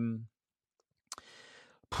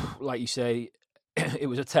 Like you say, it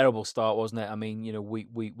was a terrible start, wasn't it? I mean,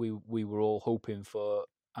 we were all hoping for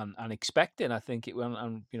and expecting. I think it went,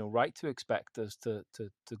 and right to expect us to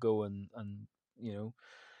go and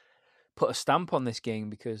put a stamp on this game,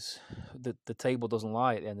 because the table doesn't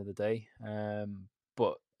lie at the end of the day.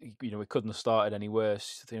 But we couldn't have started any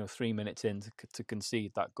worse. 3 minutes in to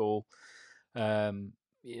concede that goal.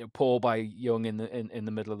 Poor by Young in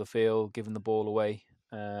the middle of the field, giving the ball away.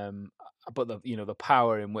 But the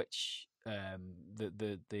power in which the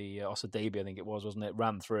Osadebi, I think it was, wasn't it,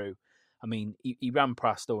 ran through. I mean, he ran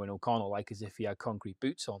past Owen O'Connell like as if he had concrete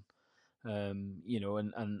boots on.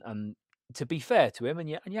 And to be fair to him, and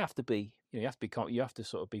you have to be, you have to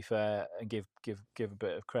sort of be fair and give a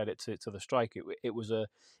bit of credit to the strike. It was a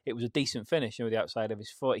decent finish, the outside of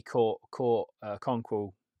his foot. He caught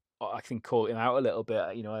Okonkwo I think, caught him out a little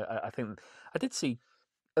bit. You know, I think I did see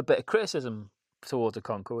a bit of criticism towards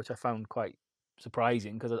Okonkwo, which I found quite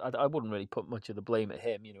surprising, because I wouldn't really put much of the blame at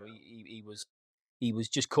him. You know, he was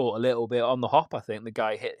just caught a little bit on the hop. I think the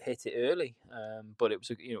guy hit it early, but it was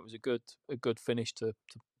a good finish to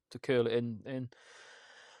curl it in.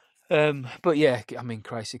 But yeah, I mean,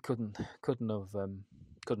 Christ, it couldn't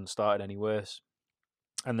started any worse.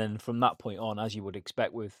 And then from that point on, as you would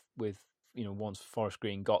expect with once Forest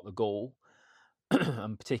Green got the goal,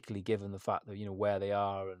 and particularly given the fact that where they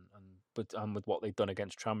are and with what they've done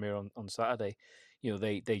against Tranmere on Saturday,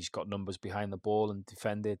 they just got numbers behind the ball and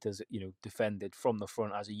defended from the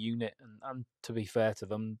front as a unit, and to be fair to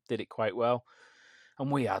them, did it quite well.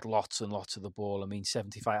 And we had lots and lots of the ball. I mean,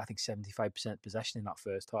 75% possession in that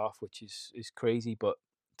first half, which is crazy. But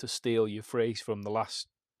to steal your phrase from the last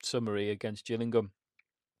summary against Gillingham,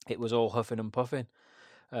 it was all huffing and puffing.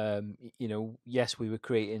 Yes, we were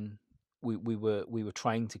creating. We were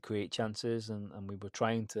trying to create chances, and we were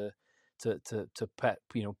trying to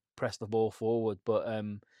press the ball forward, but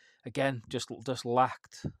again, just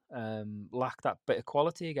lacked that bit of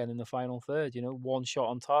quality again in the final third. One shot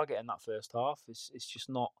on target in that first half is just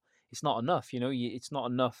not. It's not enough. It's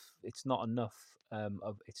not enough. It's not enough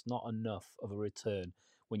of a return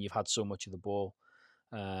when you've had so much of the ball.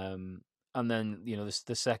 And then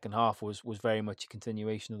the second half was very much a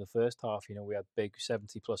continuation of the first half. We had big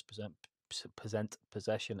 70+%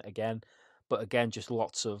 possession again, but again just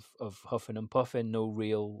lots of huffing and puffing. No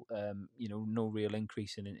real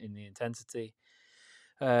increase in the intensity.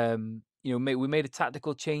 We made a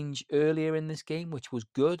tactical change earlier in this game, which was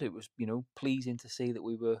good. It was pleasing to see that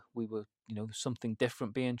we were something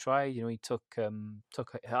different being tried. He took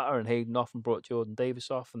Aaron Hayden off and brought Jordan Davis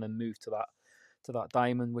off, and then moved to that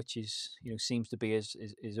diamond, which is seems to be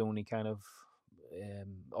his only kind of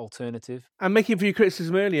alternative. And making for your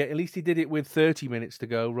criticism earlier, at least he did it with 30 minutes to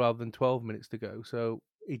go rather than 12 minutes to go. So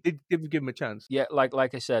he did give him a chance. Yeah,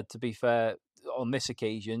 like I said, to be fair, on this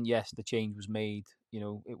occasion, yes, the change was made.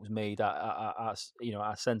 It was made at a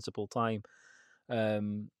sensible time.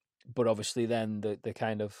 But obviously, then the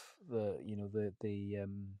kind of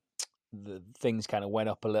the things kind of went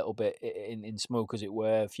up a little bit in smoke, as it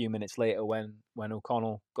were, a few minutes later when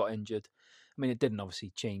O'Connell got injured. I mean, it didn't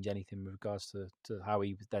obviously change anything with regards to how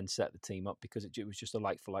he then set the team up, because it was just a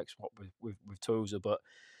like-for-like swap with Tozer. But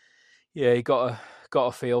yeah, he got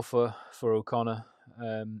a feel for O'Connell.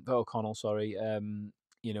 Sorry.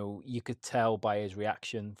 You could tell by his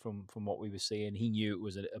reaction from what we were seeing. He knew it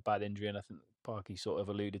was a bad injury, and I think Parky sort of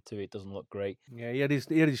alluded to it. Doesn't look great. Yeah, he had his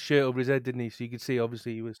shirt over his head, didn't he? So you could see,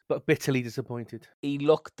 obviously, he was bitterly disappointed. He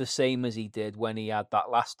looked the same as he did when he had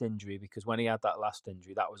that last injury, because when he had that last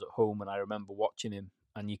injury, that was at home, and I remember watching him,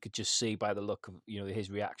 and you could just see by the look of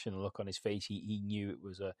his reaction, the look on his face, he knew it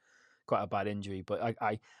was quite a bad injury. But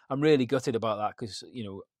I'm really gutted about that, because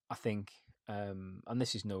I think, and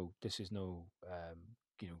this is no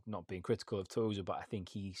not being critical of Tozer, but I think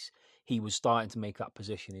he was starting to make that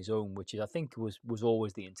position his own, which I think was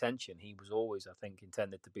always the intention. He was always, I think,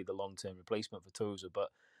 intended to be the long-term replacement for Tozer.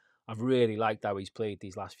 But I've really liked how he's played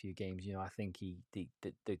these last few games. I think I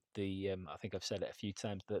think I've said it a few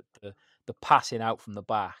times, that the passing out from the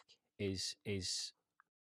back is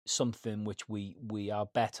something which we are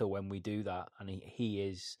better when we do that, and he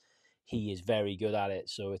is very good at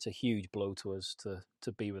it. So it's a huge blow to us to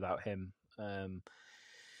be without him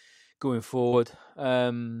going forward.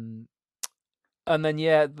 And then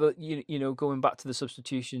but going back to the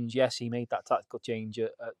substitutions, yes, he made that tactical change at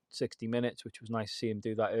 60 minutes, which was nice to see him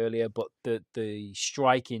do that earlier. But the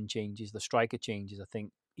striker changes, I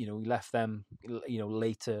think he left them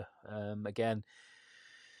later again.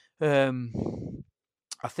 I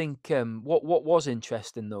think what was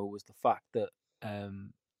interesting though was the fact that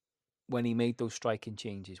when he made those striking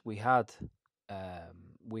changes, we had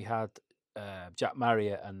Jack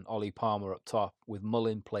Marriott and Ollie Palmer up top, with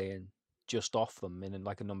Mullin playing just off them in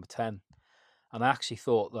like a number 10. And I actually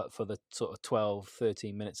thought that for the sort of 12,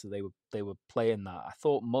 13 minutes that they were playing that, I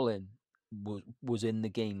thought Mullin was in the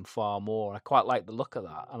game far more. I quite like the look of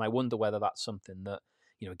that, and I wonder whether that's something that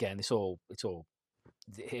again, it's all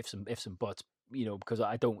ifs and buts, because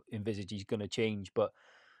I don't envisage he's going to change, but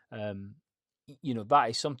that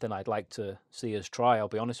is something I'd like to see us try. I'll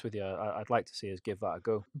be honest with you. I'd like to see us give that a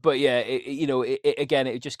go. But yeah, again,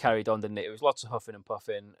 it just carried on, didn't it? It was lots of huffing and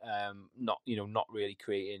puffing, not really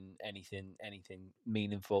creating anything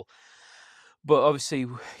meaningful. But obviously,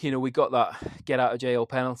 we got that get out of jail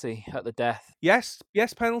penalty at the death. Yes,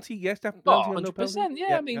 penalty. Yes, definitely. 100%.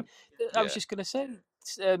 Yeah, I mean, I was just going to say,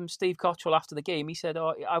 Steve Cottrell after the game, he said,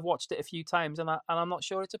 "Oh, I've watched it a few times, and I'm not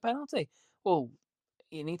sure it's a penalty." Well,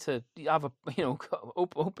 you need to have a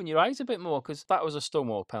open your eyes a bit more, because that was a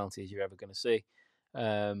stonewall penalty as you're ever going to see.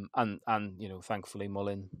 And thankfully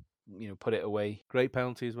Mullin put it away. Great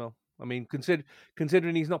penalty as well. I mean,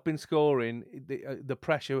 considering he's not been scoring, the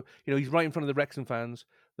pressure, he's right in front of the Wrexham fans.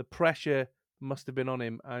 The pressure must have been on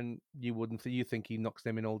him, and you think he knocks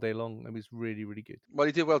them in all day long. It was really, really good. Well,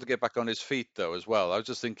 he did well to get back on his feet, though, as well. I was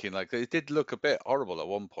just thinking, like, it did look a bit horrible at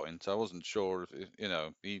one point. I wasn't sure,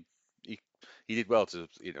 he did well to,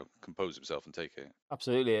 compose himself and take it.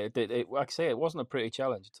 Absolutely, like I say, it wasn't a pretty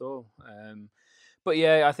challenge at all. But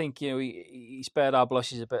yeah, I think he spared our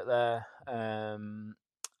blushes a bit there.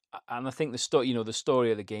 And I think the story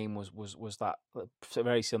of the game was that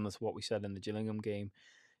very similar to what we said in the Gillingham game.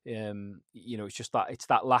 It's just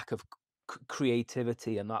that lack of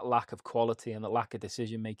creativity and that lack of quality and that lack of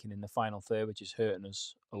decision making in the final third, which is hurting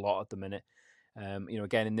us a lot at the minute.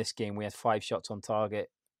 Again, in this game we had 5 shots on target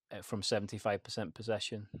from 75%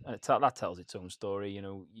 possession, and that tells its own story.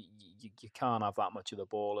 You can't have that much of the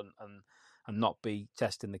ball and not be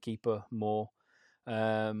testing the keeper more.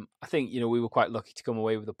 I think we were quite lucky to come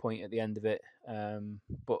away with a point at the end of it.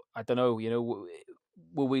 But I don't know.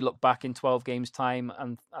 Will we look back in 12 games time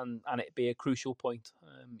and it be a crucial point?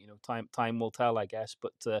 Time will tell, I guess.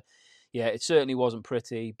 But yeah, it certainly wasn't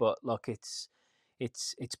pretty. But look, it's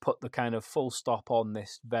put the kind of full stop on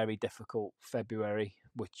this very difficult February,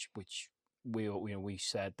 which we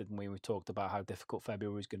said, didn't we? We talked about how difficult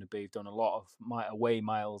February was going to be. We've done a lot of away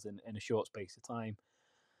miles in a short space of time.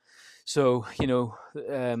 So we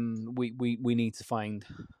need to find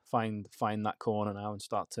that corner now and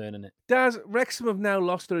start turning it. Daz, Wrexham have now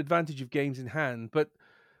lost their advantage of games in hand, but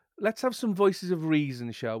let's have some voices of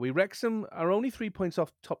reason, shall we? Wrexham are only 3 points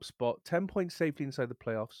off top spot, 10 points safely inside the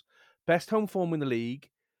playoffs, best home form in the league.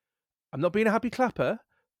 I'm not being a happy clapper.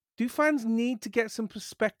 Do fans need to get some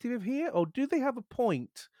perspective here, or do they have a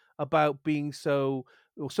point about being so,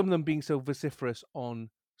 or some of them being so vociferous on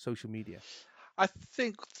social media? I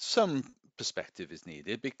think some perspective is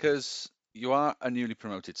needed because you are a newly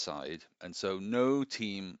promoted side, and so no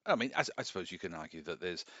team. I mean, I suppose you can argue that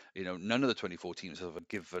there's, none of the 24 teams have a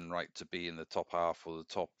given right to be in the top half or the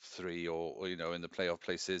top 3 or in the playoff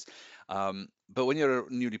places. But when you're a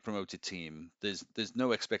newly promoted team, there's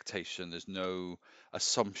no expectation, there's no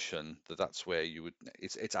assumption that that's where you would.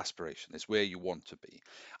 It's aspiration. It's where you want to be,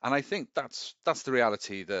 and I think that's the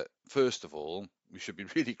reality. That first of all, we should be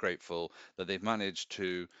really grateful that they've managed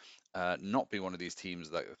to not be one of these teams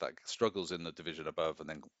that struggles in the division above and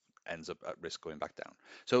then ends up at risk going back down.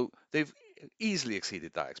 So they've easily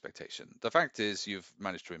exceeded that expectation. The fact is you've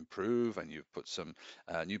managed to improve and you've put some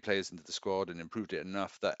new players into the squad and improved it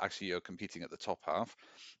enough that actually you're competing at the top half.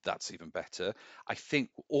 That's even better. I think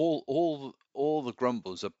all the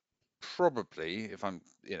grumbles are probably, if I'm,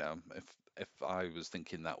 if I was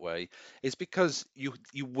thinking that way, is because you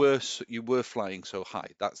were flying so high.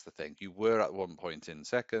 That's the thing. You were at one point in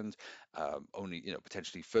second, only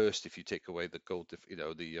potentially first if you take away the goal,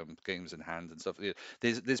 the games in hand and stuff.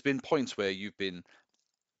 There's been points where you've been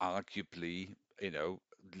arguably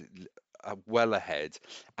well ahead,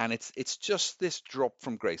 and it's just this drop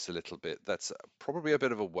from grace a little bit that's probably a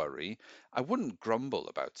bit of a worry. I wouldn't grumble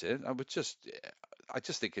about it. I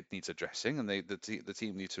just think it needs addressing, and the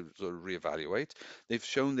team needs to sort of reevaluate. They've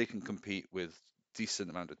shown they can compete with decent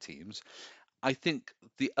amount of teams. I think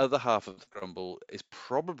the other half of the grumble is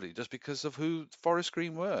probably just because of who Forest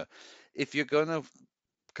Green were. If you're going to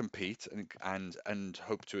compete and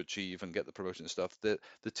hope to achieve and get the promotion and stuff, the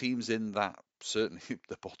teams in that, certainly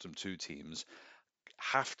the bottom 2 teams,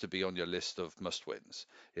 have to be on your list of must wins.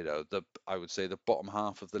 I would say the bottom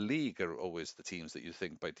half of the league are always the teams that you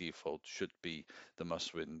think by default should be the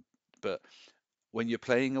must win. But when you're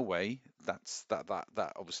playing away, that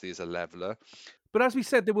obviously is a leveler. But as we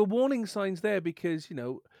said, there were warning signs there because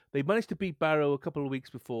they managed to beat Barrow a couple of weeks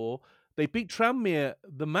before. They beat Tranmere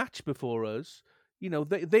the match before us.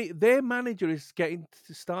 Their manager is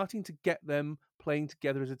starting to get them playing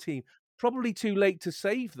together as a team. Probably too late to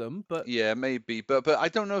save them, but yeah, maybe. But I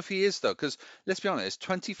don't know if he is though, because let's be honest,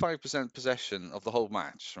 25% possession of the whole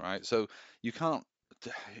match, right? So you can't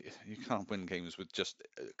win games with just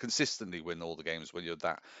consistently win all the games when you're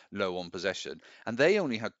that low on possession. And they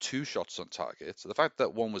only had 2 shots on target. So the fact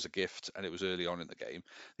that one was a gift and it was early on in the game,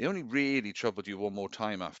 they only really troubled you one more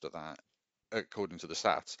time after that. According to the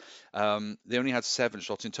stats, they only had 7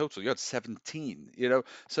 shots in total. You had 17,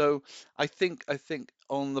 So I think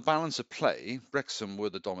on the balance of play, Wrexham were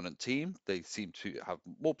the dominant team. They seemed to have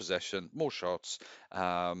more possession, more shots,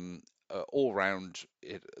 all round,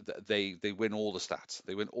 they win all the stats.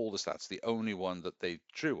 They win all the stats. The only one that they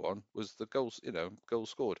drew on was the goals, goals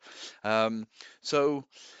scored. So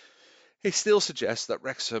it still suggests that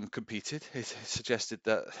Wrexham competed. It suggested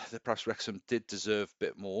that perhaps Wrexham did deserve a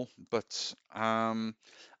bit more, but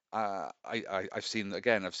I've seen a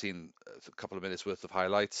couple of minutes worth of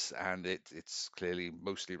highlights, and it's clearly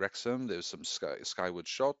mostly Wrexham. There's some skyward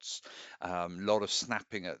shots, a lot of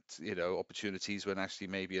snapping at opportunities when actually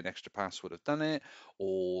maybe an extra pass would have done it,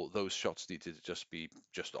 or those shots needed to just be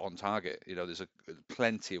just on target. There's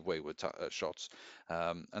plenty of wayward shots,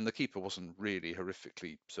 and the keeper wasn't really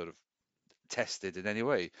horrifically sort of tested in any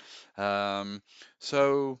way.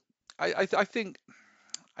 So I think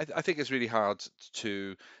it's really hard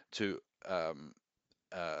to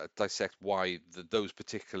dissect why those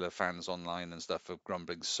particular fans online and stuff are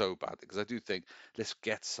grumbling so bad, because I do think let's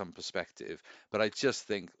get some perspective. But I just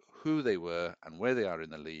think who they were and where they are in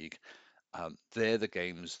the league, they're the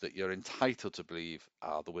games that you're entitled to believe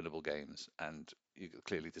are the winnable games, and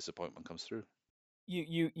clearly disappointment comes through.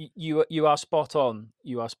 You are spot on.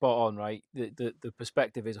 You are spot on, right? The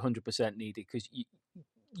perspective is 100% needed, because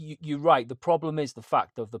you're right. The problem is the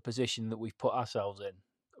fact of the position that we've put ourselves in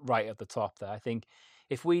right at the top there. I think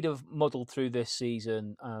if we'd have muddled through this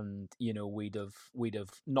season and we'd have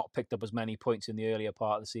not picked up as many points in the earlier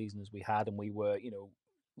part of the season as we had, and we were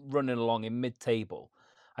running along in mid-table,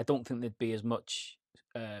 I don't think there'd be as much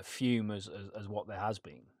fume as what there has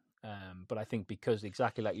been. But I think because,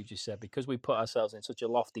 exactly like you just said, because we put ourselves in such a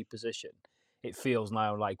lofty position, it feels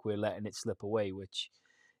now like we're letting it slip away, which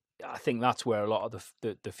I think that's where a lot of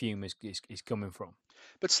the fume is coming from.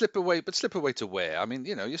 But slip away to where? I mean,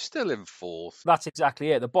 you're still in fourth. That's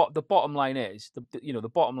exactly it. The bottom line is the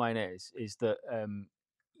bottom line is that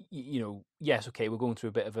yes, okay, we're going through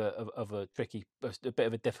a bit of a tricky, a bit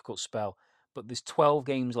of a difficult spell, but there's 12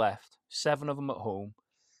 games left, 7 of them at home,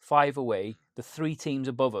 5 away. The 3 teams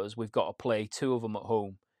above us, we've got to play 2 of them at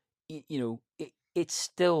home. It's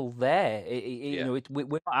still there.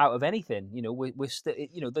 We're not out of anything. We're still.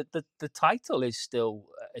 The title is still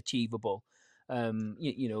achievable. I've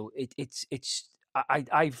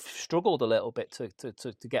struggled a little bit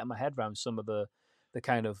to get my head around some of the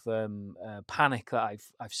kind of panic that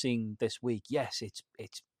I've seen this week. Yes,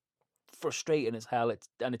 it's frustrating as hell.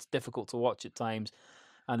 It's difficult to watch at times,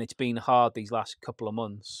 and it's been hard these last couple of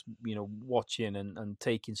months. Watching and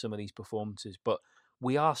taking some of these performances, but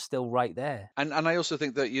we are still right there. And I also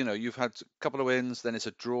think that you've had a couple of wins, then it's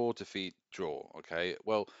a draw, defeat, draw. Okay,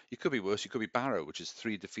 well, you could be worse. You could be Barrow, which is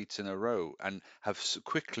 3 defeats in a row, and have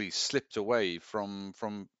quickly slipped away from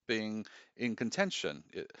being in contention.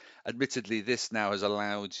 Admittedly, this now has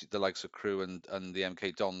allowed the likes of Crew and the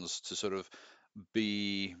MK Dons to sort of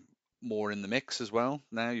be more in the mix as well.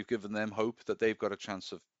 Now you've given them hope that they've got a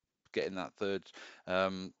chance of getting that third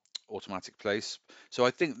automatic place. So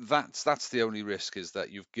I think that's the only risk, is that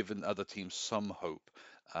you've given other teams some hope.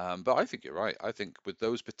 But I think you're right. I think with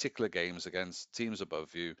those particular games against teams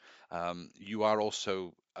above you, you are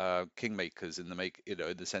also kingmakers in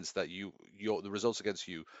the sense that the results against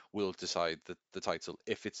you will decide the title.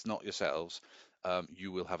 If it's not yourselves,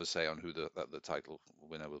 you will have a say on who the title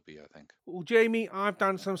winner will be, I think. Well, Jamie, I've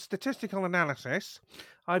done some statistical analysis.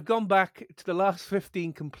 I've gone back to the last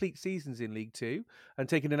 15 complete seasons in League Two and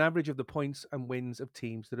taken an average of the points and wins of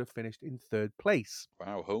teams that have finished in 3rd place.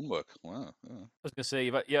 Wow, homework. Wow. Yeah. I was going to say,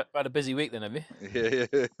 you've had a busy week then, have you? Yeah.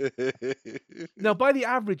 Now, by the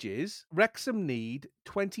averages, Wrexham need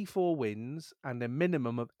 24 wins and a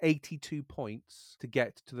minimum of 82 points to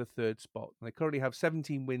get to the 3rd spot. And they currently have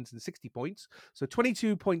 17 wins and 60 points. So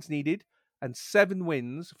 22 points needed and 7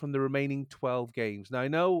 wins from the remaining 12 games. Now, I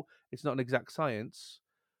know it's not an exact science,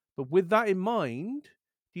 but with that in mind,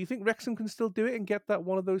 do you think Wrexham can still do it and get that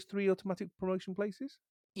one of those 3 automatic promotion places?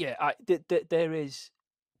 Yeah, there is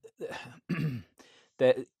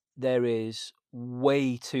there is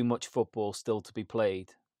way too much football still to be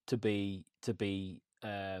played to be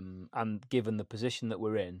and given the position that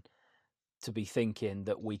we're in, to be thinking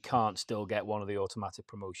that we can't still get one of the automatic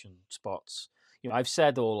promotion spots. I've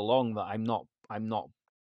said all along that I'm not.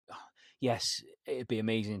 Yes, it'd be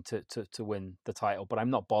amazing to win the title, but I'm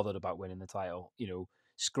not bothered about winning the title.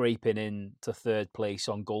 Scraping into 3rd place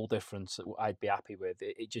on goal difference, I'd be happy with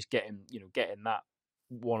it. Just getting that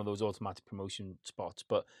one of those automatic promotion spots.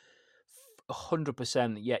 But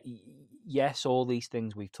 100%, yes, all these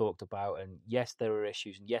things we've talked about, and yes, there are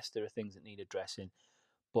issues, and yes, there are things that need addressing.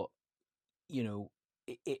 But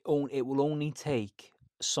it will only take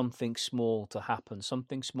something small to happen,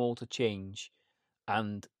 something small to change,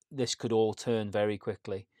 and this could all turn very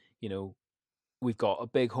quickly. we've got a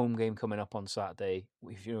big home game coming up on Saturday.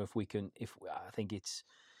 I think it's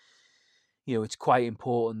it's quite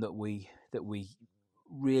important that we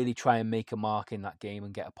really try and make a mark in that game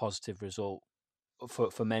and get a positive result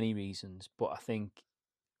for many reasons. But I think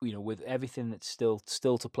with everything that's still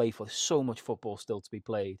to play for, there's so much football still to be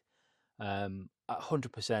played. 100%,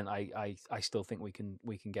 I still think we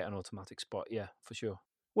can get an automatic spot. Yeah, for sure.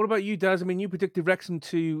 What about you, Daz? I mean, you predicted Wrexham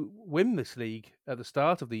to win this league at the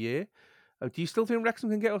start of the year. Do you still think Wrexham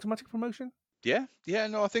can get automatic promotion? Yeah,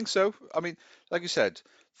 no, I think so. I mean, like you said,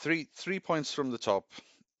 three points from the top.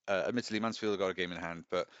 Admittedly, Mansfield have got a game in hand,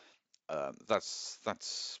 but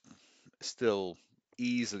that's still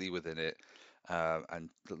easily within it, and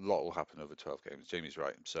a lot will happen over 12 games. Jamie's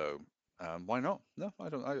right, so why not? No, I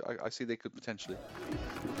don't. I see they could potentially.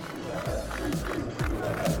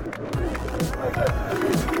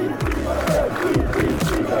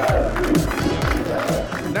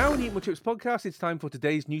 Now in the Eat More Chips podcast, it's time for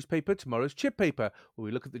today's newspaper, tomorrow's chip paper, where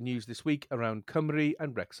we look at the news this week around Cymru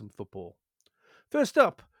and Wrexham football. First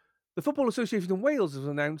up, the Football Association of Wales has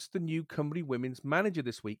announced the new Cymru women's manager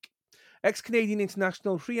this week. Ex-Canadian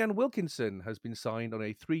international Rhian Wilkinson has been signed on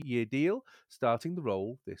a 3-year deal, starting the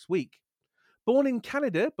role this week. Born in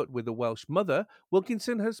Canada, but with a Welsh mother,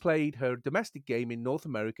 Wilkinson has played her domestic game in North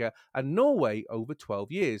America and Norway over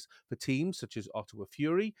 12 years for teams such as Ottawa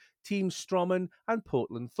Fury, Team Straumann and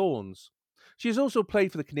Portland Thorns. She has also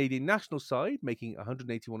played for the Canadian national side, making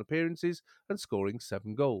 181 appearances and scoring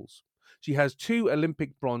 7 goals. She has 2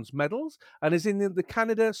 Olympic bronze medals and is in the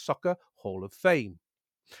Canada Soccer Hall of Fame.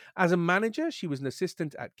 As a manager, she was an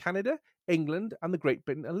assistant at Canada, England and the Great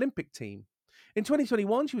Britain Olympic team. In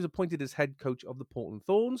 2021, she was appointed as head coach of the Portland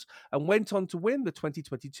Thorns and went on to win the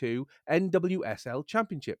 2022 NWSL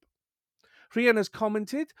Championship. Rhian has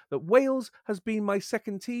commented that Wales has been my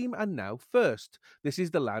second team and now first. This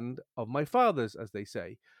is the land of my fathers, as they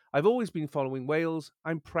say. I've always been following Wales.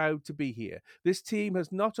 I'm proud to be here. This team has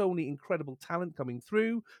not only incredible talent coming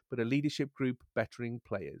through, but a leadership group bettering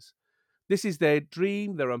players. This is their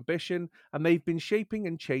dream, their ambition, and they've been shaping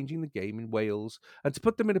and changing the game in Wales. And to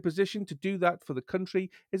put them in a position to do that for the country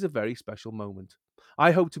is a very special moment.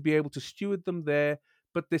 I hope to be able to steward them there,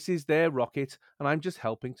 but this is their rocket, and I'm just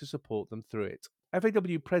helping to support them through it.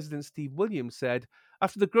 FAW President Steve Williams said,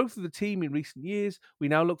 after the growth of the team in recent years, we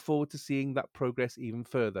now look forward to seeing that progress even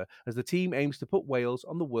further, as the team aims to put Wales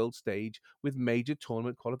on the world stage with major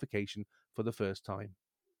tournament qualification for the first time.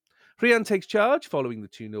 Rhian takes charge following the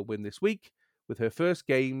 2-0 win this week, with her first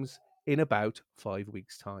games in about 5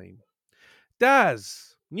 weeks' time.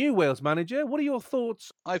 Daz, new Wales manager, what are your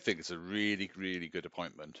thoughts? I think it's a really, really good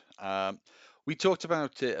appointment. We talked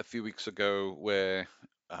about it a few weeks ago where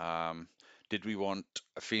did we want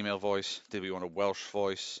a female voice? Did we want a Welsh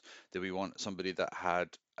voice? Did we want somebody that had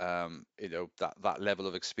that level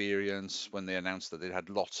of experience? When they announced that they had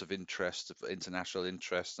lots of interest, international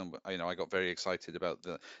interest, and I got very excited about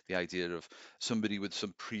the idea of somebody with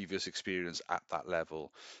some previous experience at that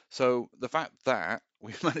level. So the fact that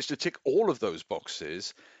we've managed to tick all of those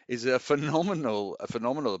boxes is a phenomenal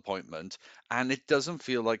appointment, and it doesn't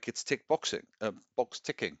feel like it's box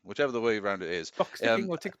ticking, whichever the way around it is. Box ticking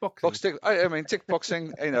or tick boxing? I mean, tick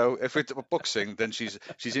boxing. If it's boxing, then she's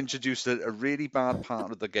introduced a really bad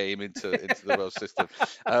part of the game into the Welsh system.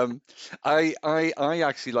 I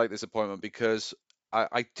actually like this appointment because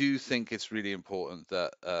I do think it's really important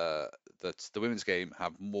that that the women's game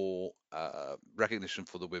have more recognition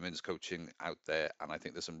for the women's coaching out there, and I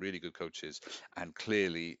think there's some really good coaches, and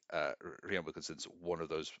clearly Rhian Wilkinson's one of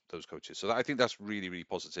those coaches. So I think that's really, really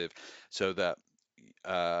positive, so that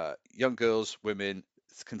young girls, women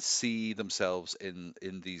can see themselves in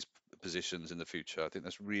these positions in the future. I think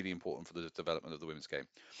that's really important for the development of the women's game.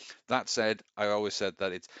 That said, I always said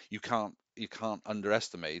that you can't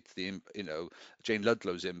underestimate the Jane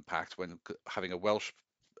Ludlow's impact when having a Welsh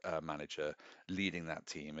manager leading that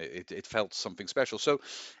team. It felt something special. So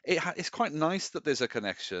it's quite nice that there's a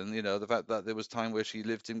connection. The fact that there was time where she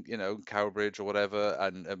lived in Cowbridge or whatever,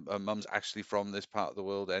 and her mum's actually from this part of the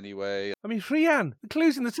world anyway. I mean, Rhian, the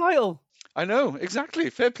clue's in the title. I know, exactly.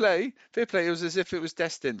 Fair play. It was as if it was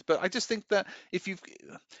destined. But I just think that if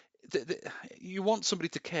you want somebody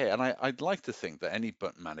to care, and I'd like to think that any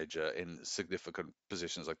manager in significant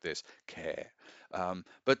positions like this care.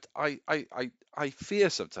 But I fear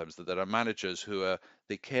sometimes that there are managers who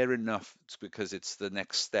they care enough because it's the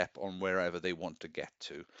next step on wherever they want to get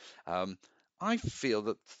to. I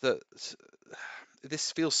feel that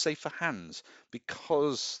this feels safer hands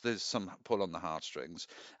because there's some pull on the heartstrings.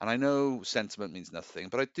 And I know sentiment means nothing,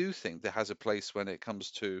 but I do think there has a place when it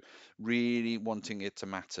comes to really wanting it to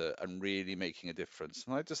matter and really making a difference.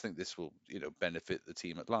 And I just think this will, benefit the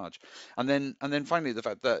team at large. And then finally, the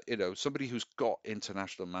fact that somebody who's got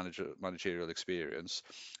international managerial experience,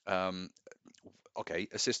 um, okay,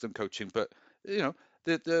 assistant coaching, but you know,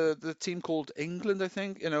 the team called England, I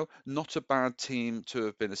think, not a bad team to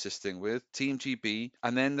have been assisting with, Team GB,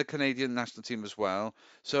 and then the Canadian national team as well.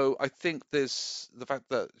 So I think there's the fact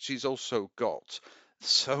that she's also got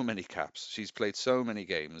so many caps. She's played so many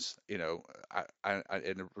games,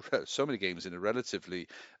 so many games in a relatively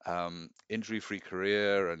injury-free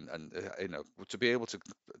career, and to be able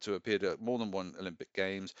to appear at more than one Olympic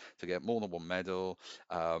Games, to get more than one medal,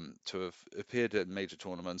 to have appeared at major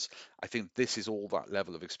tournaments. I think this is all that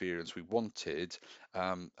level of experience we wanted,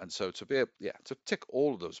 and so to tick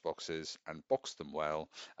all of those boxes and box them well,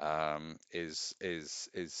 is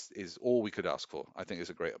all we could ask for. I think it's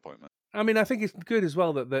a great appointment. I mean, I think it's good as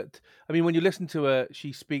well that I mean, when you listen to her,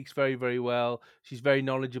 she speaks very, very well. She's very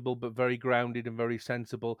knowledgeable, but very grounded and very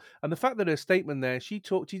sensible. And the fact that her statement there, she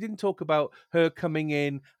didn't talk about her coming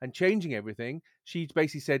in and changing everything. She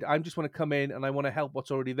basically said, "I just want to come in and I want to help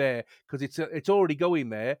what's already there because it's already going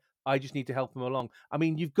there. I just need to help them along." I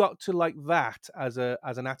mean, you've got to like that as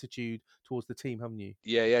an attitude towards the team, haven't you?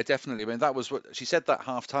 Yeah, definitely. I mean, that was what she said that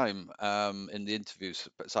half time in the interviews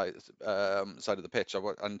side of the pitch.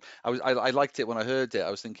 I liked it when I heard it.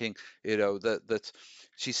 I was thinking, that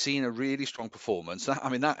she's seen a really strong performance. I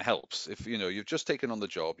mean, that helps if you've just taken on the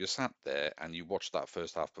job, you're sat there and you watch that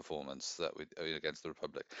first half performance against the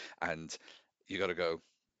Republic, and you got to go,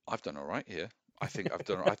 I've done all right here. I think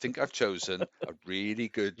I've chosen a really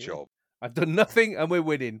good Yeah. job. I've done nothing and we're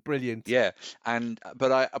winning. Brilliant. Yeah, and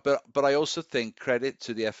but I also think credit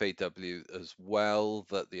to the FAW as well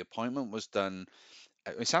that the appointment was done.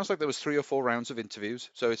 It sounds like there was 3 or 4 rounds of interviews,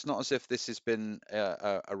 so it's not as if this has been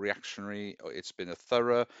a reactionary. It's been a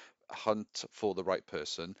thorough hunt for the right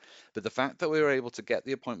person. But the fact that we were able to get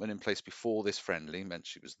the appointment in place before this friendly meant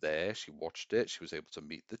she was there, she watched it, she was able to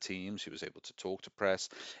meet the team, she was able to talk to press.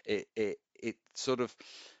 It sort of,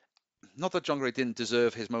 not that John Gray didn't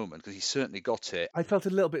deserve his moment, because he certainly got it. I felt a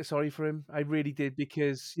little bit sorry for him. I really did,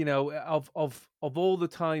 because of all the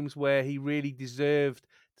times where he really deserved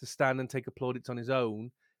to stand and take plaudits on his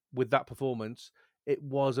own with that performance, it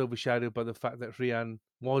was overshadowed by the fact that Rhian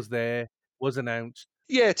was there, was announced.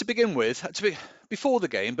 Yeah, to begin with, before the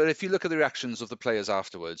game, but if you look at the reactions of the players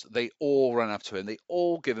afterwards, they all ran up to him. They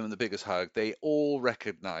all give him the biggest hug. They all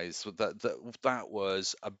recognise that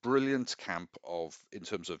was a brilliant camp in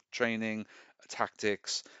terms of training,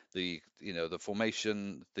 tactics, the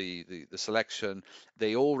formation, the selection.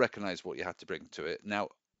 They all recognise what you had to bring to it. Now,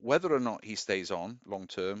 whether or not he stays on long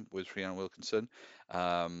term with Rhian Wilkinson,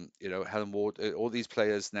 Helen Ward, all these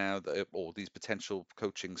players now, or these potential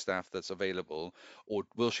coaching staff that's available, or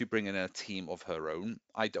will she bring in a team of her own?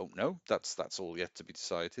 I don't know. That's all yet to be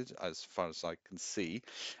decided, as far as I can see.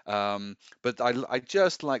 But I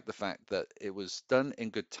just like the fact that it was done in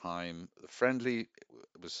good time. The friendly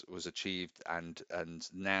was achieved, and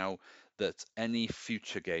now that any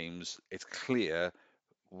future games, it's clear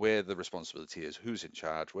where the responsibility is, who's in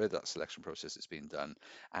charge, where that selection process is being done.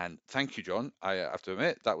 And thank you, John. I have to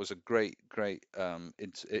admit that was a great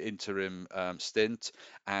interim stint,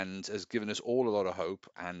 and has given us all a lot of hope,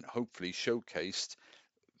 and hopefully showcased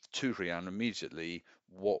to Rhian immediately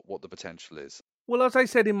what the potential is. Well, as I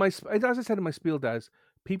said in my spiel, Daz,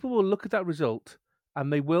 people will look at that result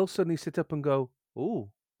and they will suddenly sit up and go,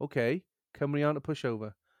 "Oh, okay, can Rhian a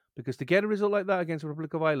pushover?" Because to get a result like that against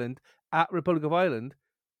Republic of Ireland at Republic of Ireland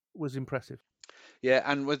was impressive. Yeah,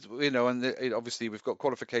 and with obviously we've got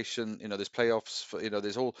qualification. There's playoffs.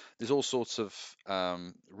 There's all sorts of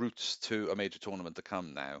routes to a major tournament to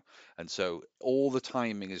come now, and so all the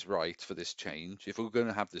timing is right for this change. If we're going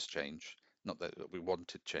to have this change, not that we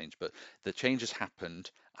wanted change, but the change has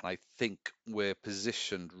happened, and I think we're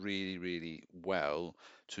positioned really, really well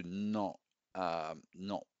to not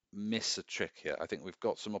miss a trick here. I think we've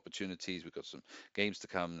got some opportunities. We've got some games to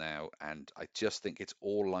come now, and I just think it's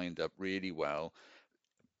all lined up really well,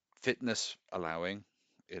 fitness allowing,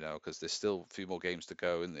 because there's still a few more games to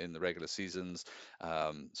go in the regular seasons.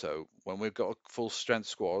 So when we've got a full strength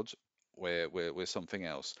squad, we're something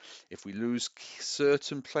else. If we lose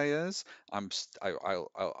certain players,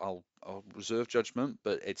 I'll reserve judgment,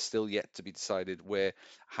 but it's still yet to be decided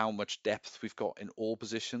how much depth we've got in all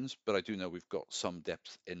positions. But I do know we've got some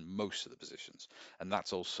depth in most of the positions, and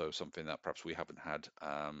that's also something that perhaps we haven't had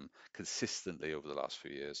consistently over the last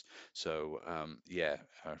few years. So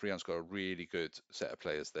Rhiannon's got a really good set of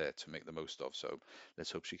players there to make the most of. So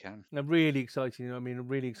let's hope she can. A really exciting, I mean, a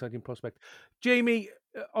really exciting prospect. Jamie,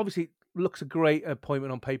 obviously, looks a great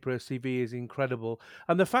appointment on paper. Her CV is incredible.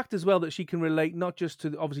 And the fact as well that she can relate not just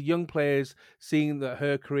to, obviously, young players, seeing that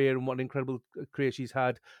her career and what an incredible career she's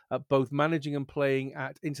had, both managing and playing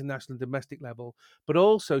at international and domestic level, but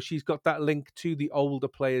also she's got that link to the older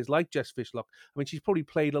players like Jess Fishlock. I mean, she's probably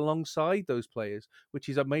played alongside those players, which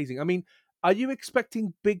is amazing. I mean, are you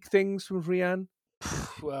expecting big things from Rhiannon?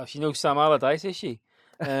 Well, she knows Sam Allardyce, is she?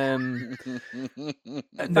 Thankfully,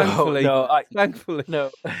 no.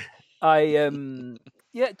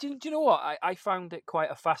 Yeah. Do you know what? I found it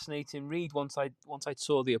quite a fascinating read once I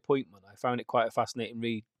saw the appointment. I found it quite a fascinating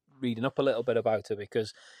read, reading up a little bit about her,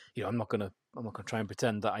 because I'm not gonna try and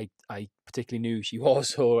pretend that I particularly knew who she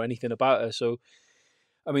was or anything about her. So,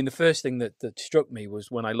 I mean, the first thing that struck me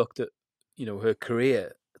was when I looked at her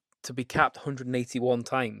career. To be capped 181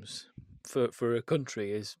 times for a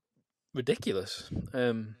country is ridiculous.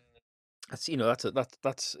 That's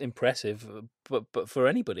impressive, but for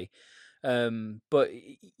anybody. But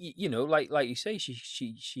like you say,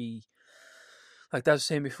 she like Dad was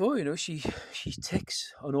saying before, she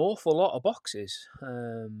ticks an awful lot of boxes.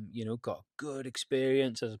 Got good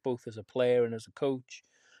experience both as a player and as a coach.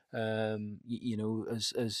 As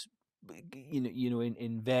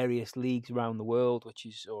in various leagues around the world, or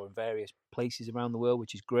in various places around the world,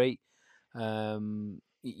 which is great.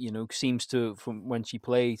 Seems to, from when she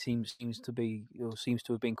played, seems to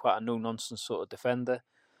have been quite a no nonsense sort of defender.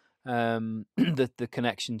 The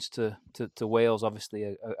connections to Wales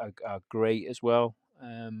obviously are great as well.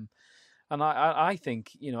 And I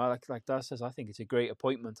think, like Dad says, I think it's a great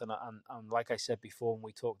appointment. And like I said before, when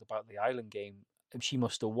we talked about the Ireland game, she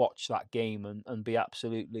must have watched that game and be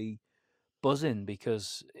absolutely buzzing,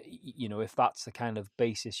 because if that's the kind of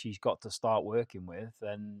basis she's got to start working with,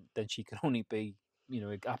 then she can only be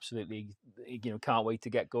absolutely can't wait to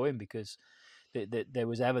get going, because there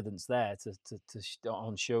was evidence there to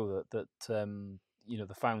on show that the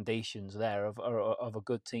foundations there of a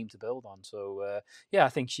good team to build on. So I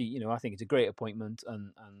think I think it's a great appointment,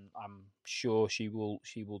 and I'm sure she will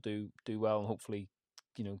do well, and hopefully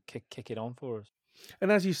kick it on for us.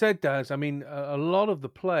 And as you said, Daz, I mean, a lot of the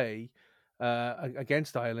play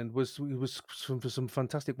against Ireland was for some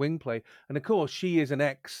fantastic wing play, and of course she is an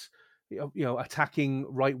attacking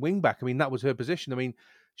right wing back. I mean, that was her position. I mean,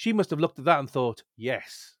 she must have looked at that and thought,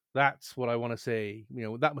 yes, that's what I want to see.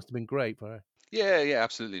 That must have been great for her. Yeah,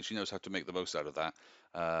 absolutely. She knows how to make the most out of that,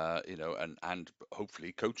 and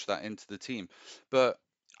hopefully coach that into the team. But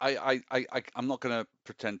I'm not going to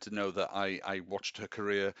pretend to know that I watched her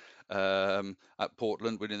career at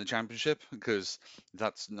Portland winning the championship, because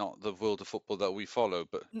that's not the world of football that we follow.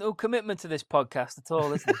 But no commitment to this podcast at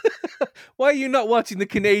all, is there? Why are you not watching the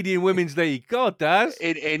Canadian Women's League? God, Daz.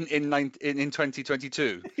 In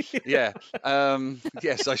 2022, yeah.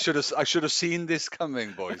 Yes, I should have seen this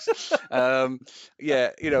coming, boys. But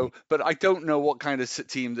I don't know what kind of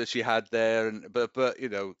team that she had there, but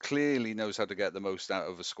clearly knows how to get the most out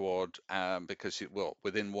of a squad, because she,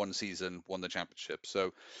 within one season won the championship.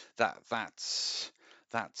 So that's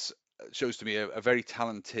shows to me a very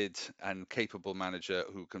talented and capable manager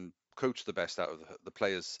who can coach the best out of the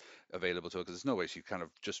players available to her, because there's no way she kind of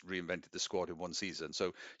just reinvented the squad in one season.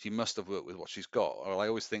 So she must have worked with what she's got. Or I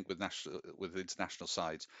always think with international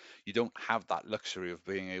sides, you don't have that luxury of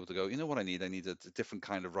being able to go, what I need a different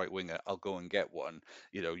kind of right winger, I'll go and get one.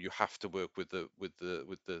 You have to work with the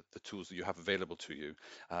tools that you have available to you.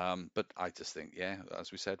 But I just think,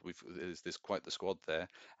 as we said, there's quite the squad there,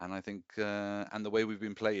 and I think and the way we've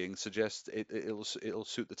been playing suggests it'll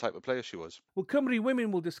suit the type of player she was. Well, Cymru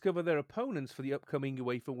women will discover their opponents for the upcoming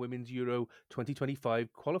UEFA Women's Euro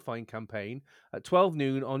 2025 qualifying campaign at 12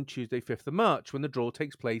 noon on Tuesday, 5th of March, when the draw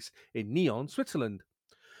takes place in Nyon, Switzerland.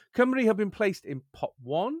 Cymru have been placed in Pot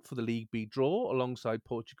 1 for the League B draw alongside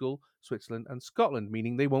Portugal, Switzerland and Scotland,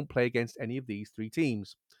 meaning they won't play against any of these three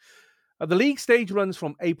teams. The league stage runs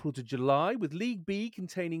from April to July, with League B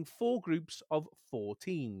containing 4 groups of 4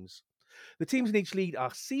 teams. The teams in each league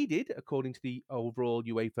are seeded according to the overall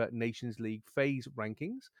UEFA Nations League phase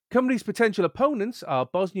rankings. Cymru's potential opponents are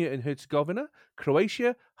Bosnia and Herzegovina,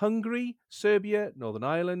 Croatia, Hungary, Serbia, Northern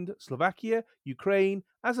Ireland, Slovakia, Ukraine,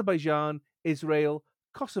 Azerbaijan, Israel,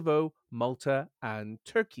 Kosovo, Malta and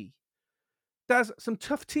Turkey. There's some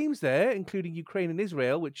tough teams there, including Ukraine and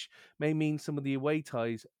Israel, which may mean some of the away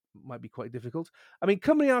ties might be quite difficult. I mean,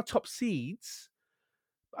 coming our top seeds,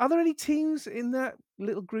 are there any teams in that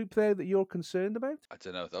little group there that you're concerned about? I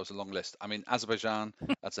don't know. That was a long list. I mean, Azerbaijan,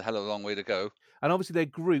 that's a hell of a long way to go. And obviously they're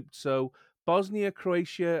grouped, so Bosnia,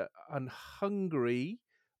 Croatia, and Hungary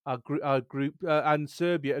are grouped, and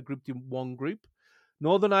Serbia are grouped in one group.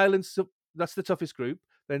 Northern Ireland, that's the toughest group.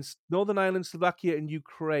 Then Northern Ireland, Slovakia, and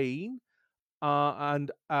Ukraine and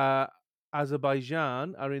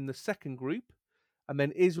Azerbaijan are in the second group, and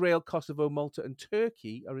then Israel, Kosovo, Malta, and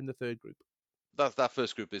Turkey are in the third group. That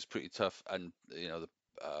first group is pretty tough, and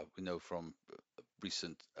we know from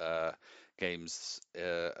recent games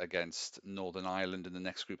against Northern Ireland in the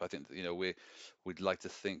next group. I think that, we'd like to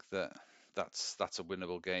think that that's a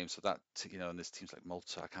winnable game. So that and there's teams like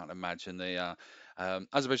Malta. I can't imagine they are.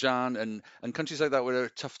 Azerbaijan and countries like that were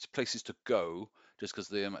tough places to go, just because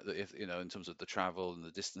in terms of the travel and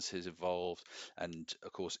the distances involved, and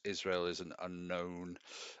of course Israel is an unknown.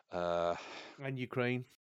 And Ukraine.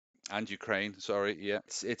 And Ukraine, sorry, yeah.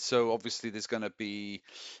 It's so obviously there's going to be,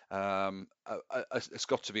 it's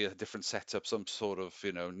got to be a different setup, some sort of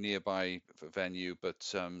nearby venue, but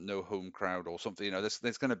no home crowd or something.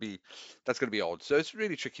 There's going to be that's going to be odd. So it's a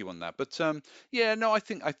really tricky one that. But yeah, no, I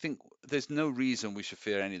think there's no reason we should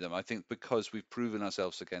fear any of them. I think because we've proven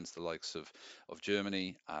ourselves against the likes of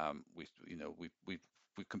Germany, we've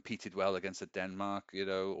competed well against a Denmark,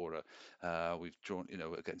 or we've drawn,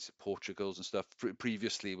 against Portugals and stuff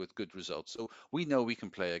previously with good results. So we know we can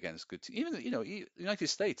play against good teams. Even United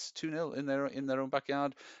States 2-0 in their own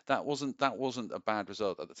backyard. That wasn't a bad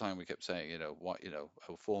result at the time. We kept saying, a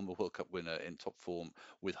former World Cup winner in top form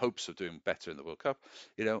with hopes of doing better in the World Cup.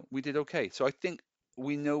 We did okay. So I think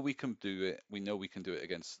we know we can do it. We know we can do it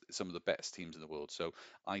against some of the best teams in the world. So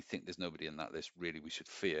I think there's nobody in that list really we should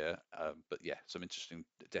fear. But yeah, some interesting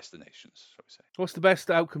destinations, shall we say. What's the best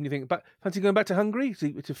outcome, do you think? Fancy going back to Hungary?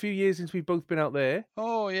 It's a few years since we've both been out there.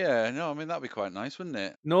 Oh, yeah. No, I mean, that'd be quite nice, wouldn't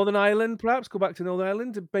it? Northern Ireland, perhaps? Go back to Northern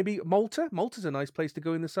Ireland? Maybe Malta? Malta's a nice place to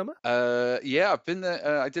go in the summer. Yeah, I've been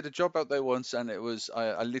there. I did a job out there once, and it was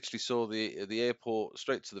I literally saw the airport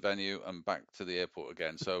straight to the venue and back to the airport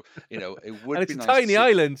again. So, it would and be it's nice. A tiny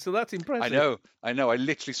island, so that's impressive. I know. I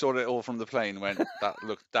literally saw it all from the plane. Went that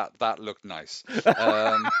looked nice.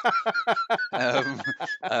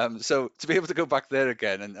 So to be able to go back there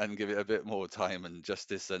again and give it a bit more time and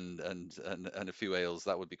justice and a few ales,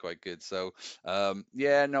 that would be quite good. So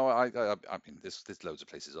yeah, no, I mean, there's loads of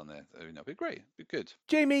places on there. It'd be great. It'd be good.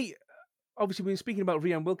 Jamie, obviously, we've been speaking about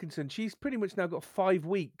Rhian Wilkinson. She's pretty much now got 5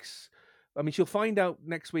 weeks. I mean, she'll find out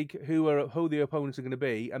next week who the opponents are going to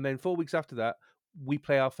be, and then 4 weeks after that, we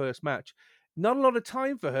play our first match. Not a lot of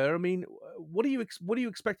time for her. I mean, what are you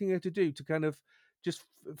expecting her to do, to kind of just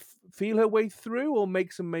feel her way through, or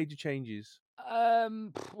make some major changes?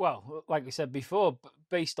 Well, like we said before,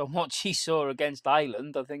 based on what she saw against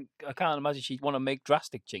Ireland, I can't imagine she'd want to make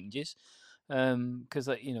drastic changes, because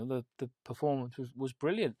the performance was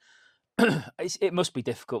brilliant. It must be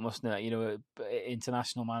difficult, mustn't it?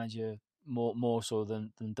 International manager more so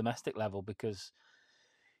than domestic level, because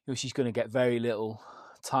she's going to get very little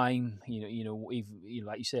time. Even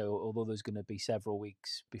like you say, although there's going to be several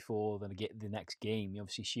weeks before they get the next game,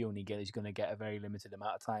 obviously she is going to get a very limited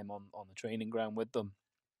amount of time on the training ground with them.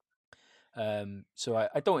 So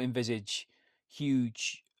I don't envisage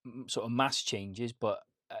huge sort of mass changes, but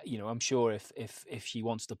I'm sure if she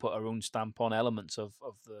wants to put her own stamp on elements of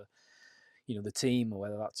the the team, or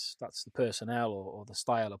whether that's the personnel or the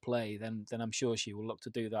style of play, then I'm sure she will look to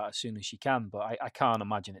do that as soon as she can. But I can't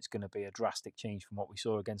imagine it's going to be a drastic change from what we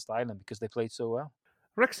saw against Ireland, because they played so well.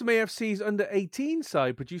 Wrexham AFC's under-18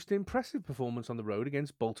 side produced an impressive performance on the road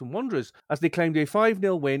against Bolton Wanderers as they claimed a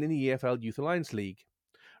 5-0 win in the EFL Youth Alliance League.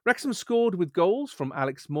 Wrexham scored with goals from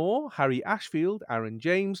Alex Moore, Harry Ashfield, Aaron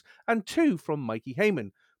James, and 2 from Mikey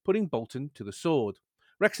Heyman, putting Bolton to the sword.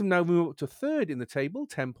 Wrexham now move up to third in the table,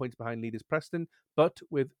 10 points behind leaders Preston, but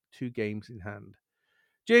with 2 games in hand.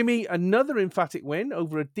 Jamie, another emphatic win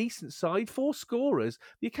over a decent side, 4 scorers.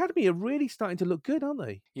 The academy are really starting to look good, aren't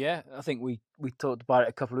they? Yeah, I think we talked about it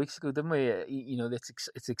a couple of weeks ago, didn't we?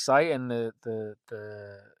 It's exciting.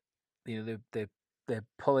 They're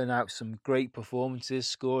pulling out some great performances,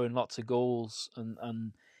 scoring lots of goals,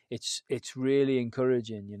 and it's really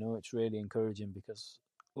encouraging. It's really encouraging because,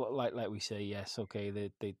 like we say, yes,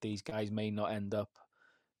 okay, these guys may not end up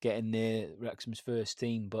getting near Wrexham's first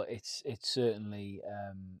team, but it's certainly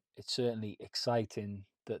exciting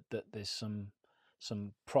that there's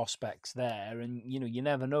some prospects there, and you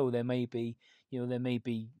never know, there may be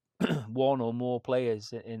 1 or more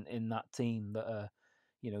players in that team that are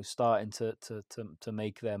starting to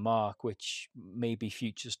make their mark, which may be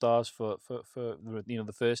future stars for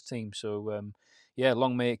the first team. So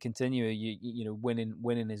long may it continue.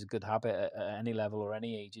 Winning is a good habit at any level or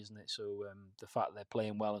any age, isn't it? So the fact they're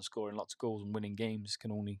playing well and scoring lots of goals and winning games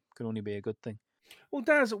can only be a good thing. Well,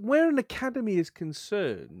 Daz, where an academy is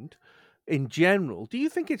concerned, in general, do you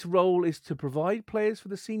think its role is to provide players for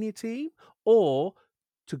the senior team or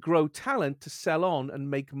to grow talent to sell on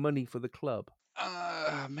and make money for the club?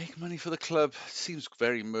 Make money for the club seems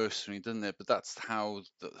very mercenary, doesn't it? But that's how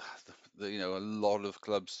a lot of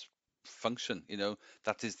clubs function.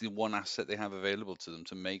 That is the one asset they have available to them,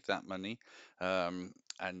 to make that money.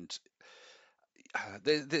 And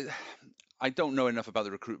I don't know enough about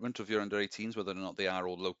the recruitment of your under-18s, whether or not they are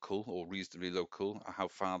all local or reasonably local, or how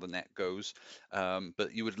far the net goes.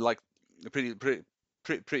 But you would like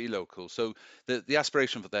pretty local. So the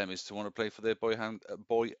aspiration for them is to want to play for their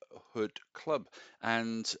boyhood club,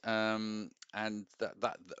 and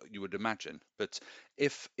that you would imagine. But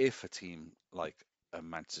if a team like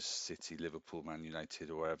Manchester City, Liverpool, Man United,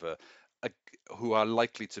 or whatever, who are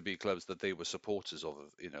likely to be clubs that they were supporters of,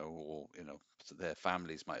 or their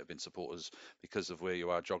families might have been supporters because of where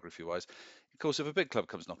you are geography-wise. Of course, if a big club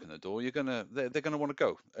comes knocking the door, they're gonna want to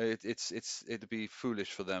go. It'd be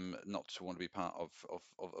foolish for them not to want to be part of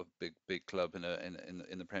a big club in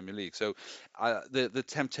the Premier League. So the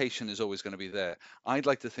temptation is always going to be there. I'd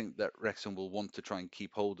like to think that Wrexham will want to try and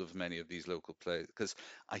keep hold of many of these local players, because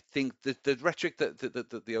I think the rhetoric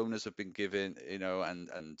that the owners have been given,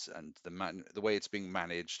 and the way it's being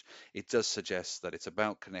managed, it does suggest that it's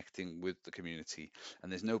about connecting with the community,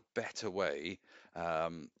 and there's no better way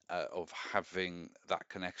of having that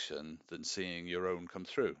connection than seeing your own come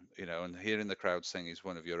through, and hearing the crowd saying he's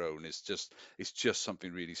one of your own is just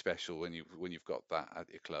something really special when you've got that at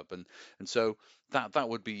your club, and so that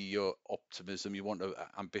would be your optimism. You want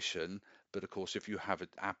ambition, but of course, if you have an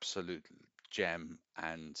absolute gem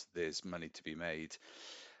and there's money to be made,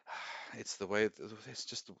 it's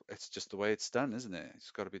just the way it's done, isn't it?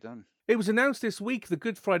 It's got to be done. It was announced this week the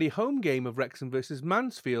Good Friday home game of Wrexham versus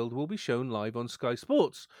Mansfield will be shown live on Sky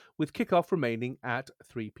Sports, with kick-off remaining at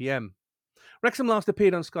 3 p.m. Wrexham last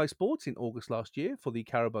appeared on Sky Sports in August last year for the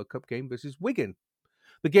Carabao Cup game versus Wigan.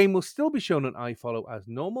 The game will still be shown on iFollow as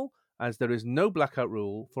normal, as there is no blackout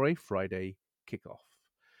rule for a Friday kick-off.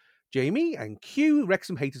 Jamie and cue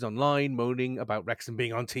Wrexham haters online moaning about Wrexham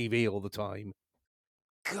being on TV all the time.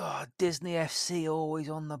 God, Disney FC always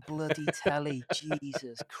on the bloody telly.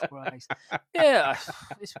 Jesus Christ! Yeah,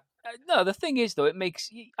 no. The thing is, though,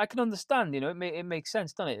 I can understand. It makes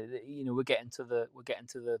sense, doesn't it? We're getting to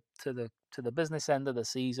the business end of the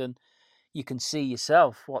season. You can see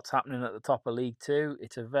yourself what's happening at the top of League Two.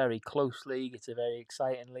 It's a very close league. It's a very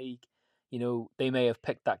exciting league. They may have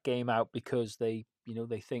picked that game out because they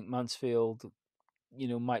think Mansfield,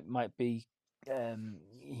 might be.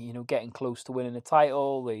 Getting close to winning a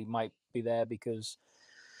title. They might be there because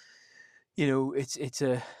it's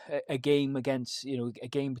a game against a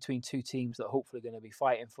game between two teams that hopefully going to be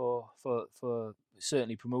fighting for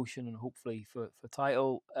certainly promotion and hopefully for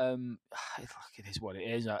title. It is what it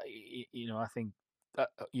is. I think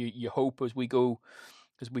you hope as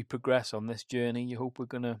we progress on this journey, you hope we're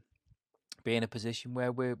going to be in a position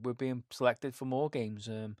where we're being selected for more games.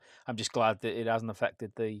 I'm just glad that it hasn't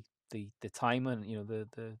affected the time and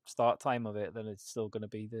the start time of it, then it's still going to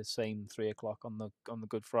be the same 3:00 on the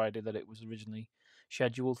Good Friday that it was originally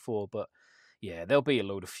scheduled for. But yeah, there'll be a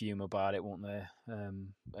load of fume about it, won't there?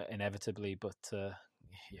 Inevitably, but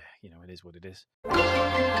it is what it is.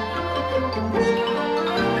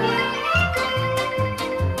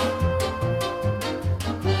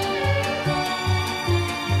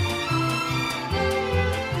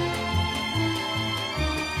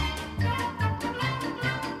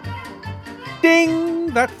 Ding!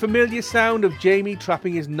 That familiar sound of Jamie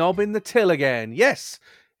trapping his knob in the till again. Yes,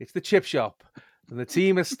 it's the chip shop. And the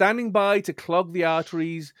team is standing by to clog the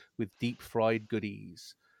arteries with deep-fried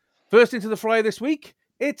goodies. First into the fry this week,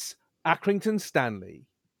 it's Accrington Stanley.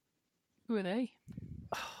 Who are they?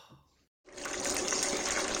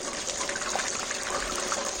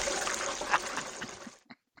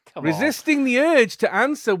 Resisting the urge to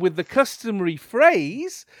answer with the customary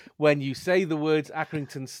phrase when you say the words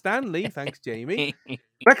Accrington Stanley, thanks Jamie,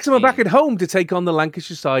 Wrexham are back at home to take on the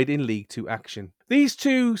Lancashire side in League Two action. These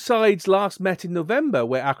two sides last met in November,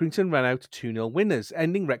 where Accrington ran out 2-0 winners,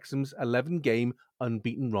 ending Wrexham's 11-game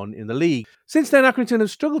unbeaten run in the league. Since then, Accrington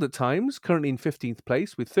have struggled at times, currently in 15th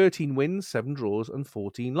place with 13 wins, 7 draws and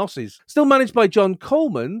 14 losses. Still managed by John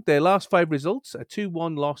Coleman, their last 5 results, a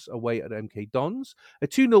 2-1 loss away at MK Dons, a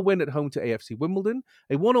 2-0 win at home to AFC Wimbledon,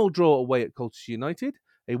 a 1-1 draw away at Colchester United,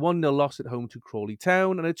 a 1-0 loss at home to Crawley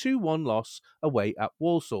Town, and a 2-1 loss away at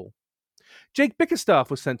Walsall. Jake Bickerstaff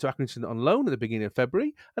was sent to Accrington on loan at the beginning of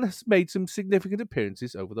February and has made some significant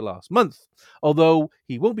appearances over the last month, although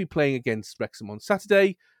he won't be playing against Wrexham on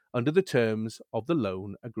Saturday under the terms of the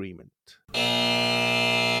loan agreement.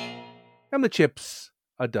 And the chips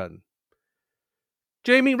are done.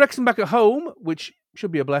 Jamie, Wrexham back at home, which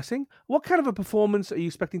should be a blessing. What kind of a performance are you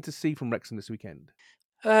expecting to see from Wrexham this weekend?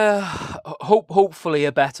 Hopefully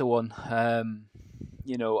a better one. I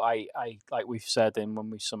like we've said, and when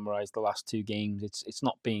we summarised the last two games, it's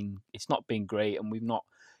not been great, and we've not.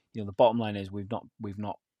 The bottom line is we've not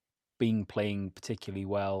been playing particularly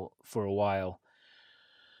well for a while.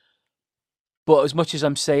 But as much as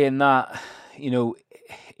I'm saying that,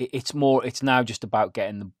 it's now just about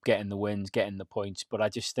getting the wins, getting the points. But I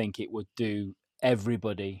just think it would do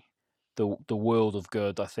everybody the world of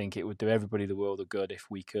good. I think it would do everybody the world of good if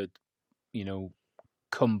we could,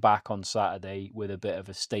 come back on Saturday with a bit of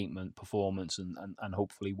a statement performance and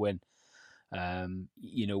hopefully win.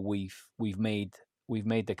 We've made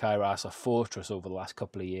the Kairos a fortress over the last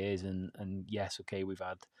couple of years, and yes, okay, we've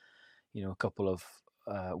had a couple of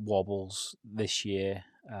wobbles this year,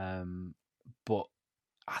 but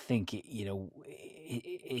I think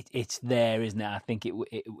it's there, isn't it? I think it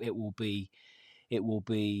will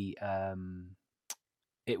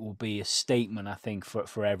be a statement, I think,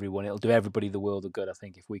 for everyone. It'll do everybody the world of good, I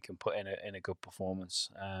think, if we can put in a good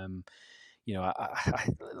performance. Like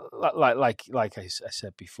I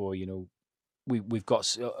said before, we've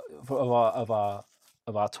got of our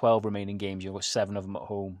 12 remaining games, you've got 7 of them at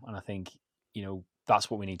home, and I think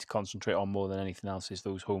that's what we need to concentrate on more than anything else, is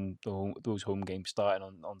those home games starting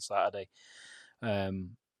on Saturday.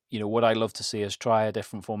 Would I love to see us try a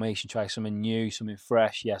different formation, try something new, something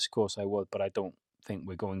fresh? Yes, of course I would, but I don't think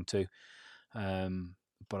we're going to.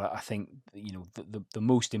 But I think the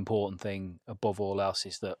most important thing above all else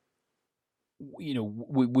is that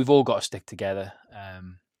we've all got to stick together.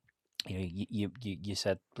 You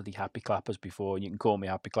said bloody happy clappers before, and you can call me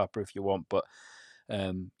happy clapper if you want, but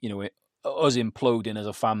us imploding as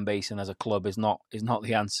a fan base and as a club is not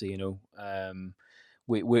the answer.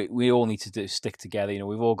 We all need to stick together.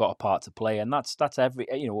 We've all got a part to play, and that's every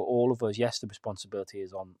all of us. Yes, the responsibility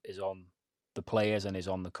is on the players and is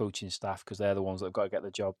on the coaching staff, because they're the ones that have got to get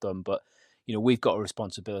the job done. But we've got a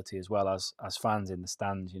responsibility as well as fans in the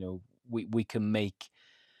stands. We can make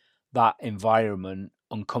that environment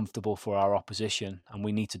uncomfortable for our opposition, and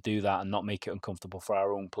we need to do that and not make it uncomfortable for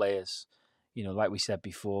our own players. Like we said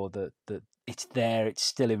before, that it's there, it's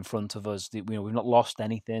still in front of us. We've not lost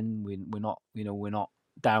anything. We're not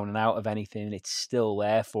down and out of anything. It's still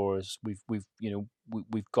there for us. We've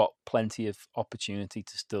got plenty of opportunity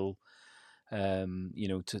to still, to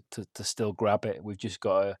still grab it. We've just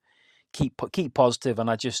got to keep positive,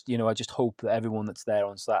 and I just hope that everyone that's there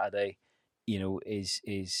on Saturday,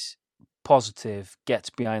 is positive, gets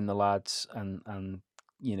behind the lads, and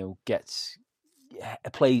gets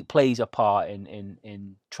plays a part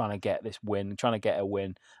in trying to get this win, trying to get a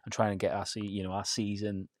win, and trying to get our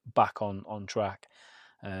season back on track.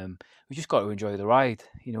 We just got to enjoy the ride.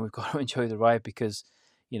 We've got to enjoy the ride, because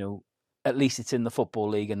at least it's in the Football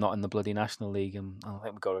League and not in the bloody National League, and I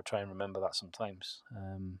think we've got to try and remember that sometimes.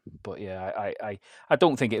 But yeah, I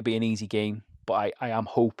don't think it'll be an easy game, but I am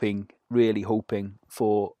really hoping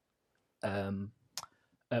for a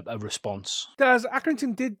response. As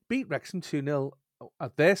Accrington did beat Wrexham 2-0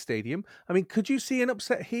 at their stadium, I mean, could you see an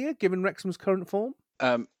upset here, given Wrexham's current form?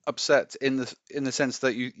 Upset in the sense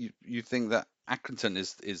that you think that Accrington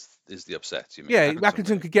is the upset. You mean? Yeah,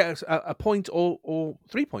 Accrington could get a point or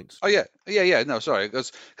 3 points. Oh yeah. No, sorry,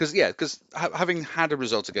 because having had a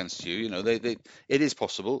result against you, it is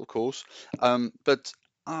possible, of course. But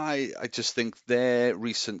I just think their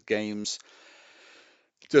recent games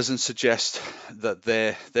doesn't suggest that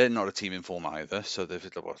they're not a team in form either. So they've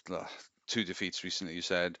had 2 defeats recently, you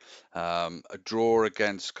said, a draw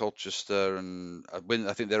against Colchester, and a win.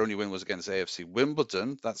 I think their only win was against AFC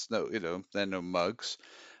Wimbledon. That's they're no mugs.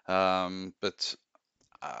 But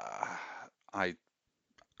I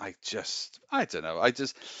don't know. I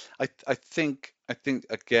think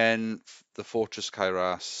again, the Fortress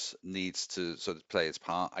Kairos needs to sort of play its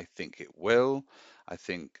part. I think it will. I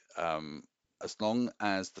think as long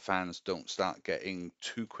as the fans don't start getting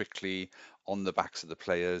too quickly on the backs of the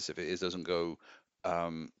players, if it doesn't go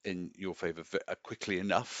in your favour quickly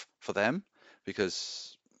enough for them,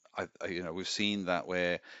 because we've seen that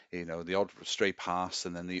where the odd stray pass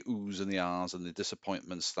and then the oohs and the ahs and the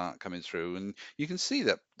disappointments start coming through, and you can see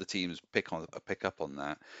that the teams pick up on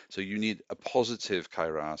that. So you need a positive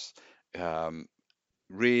Kairos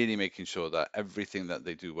really making sure that everything that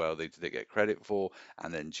they do well, they get credit for,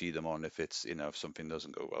 and then G them on if it's, if something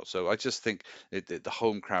doesn't go well. So I just think the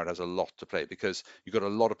home crowd has a lot to play, because you've got a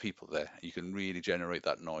lot of people there. You can really generate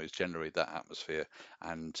that noise, generate that atmosphere,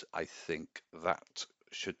 and I think that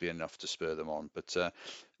should be enough to spur them on. But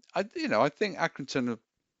I think Accrington are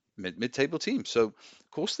mid-table team, so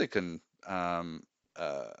of course they can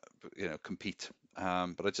compete.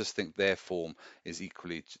 But I just think their form is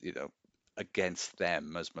equally, against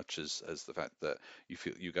them as much as the fact that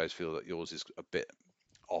you guys feel that yours is a bit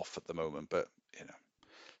off at the moment. But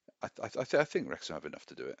I think Wrexham have enough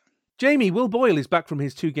to do it. Jamie, Will Boyle is back from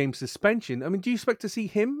his 2-game suspension. I mean, do you expect to see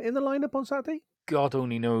him in the lineup on Saturday? God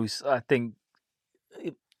only knows. I think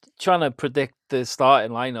trying to predict the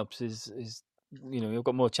starting lineups is you've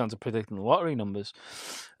got more chance of predicting the lottery numbers.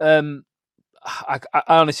 I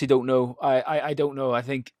honestly don't know. I don't know. I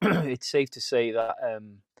think it's safe to say that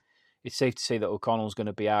O'Connell's going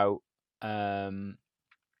to be out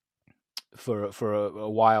for a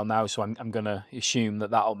while now. So I'm going to assume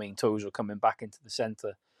that'll mean Tozer coming back into the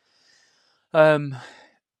centre. I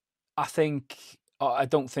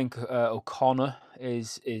don't think O'Connor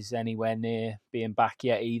is anywhere near being back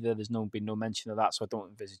yet either. There's been no mention of that, so I don't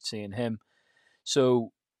envisage seeing him.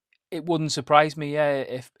 So it wouldn't surprise me,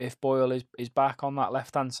 if Boyle is back on that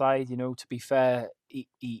left hand side. To be fair,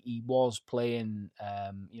 he was playing,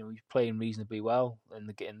 he's playing reasonably well in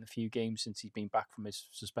the few games since he's been back from his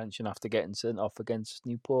suspension after getting sent off against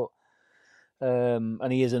Newport.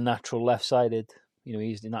 And he is a natural left-sided.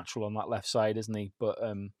 He's the natural on that left side, isn't he? But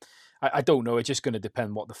I don't know. It's just going to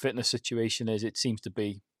depend what the fitness situation is. It seems to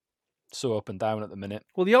be so up and down at the minute.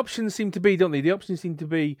 Well, the options seem to be, don't they? The options seem to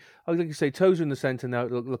be, like you say, Tozer in the centre now.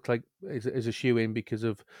 It looks like is a shoe-in because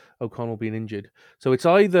of O'Connell being injured. So it's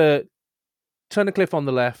either Tunnicliffe on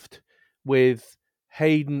the left with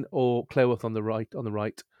Hayden or Cleworth on the right,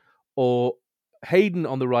 or Hayden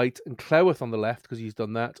on the right and Cleworth on the left because he's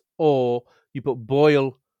done that, or you put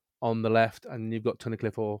Boyle on the left and you've got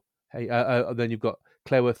Tunnicliffe or then you've got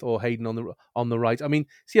Cleworth or Hayden on the right. I mean,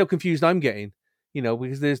 see how confused I'm getting.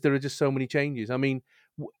 Because there are just so many changes. I mean,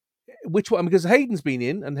 which one? Because Hayden's been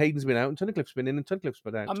in and Hayden's been out, and Tunnicliffe's been in and Tunnicliffe's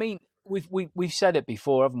been out. I mean, we've said it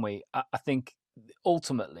before, haven't we? I think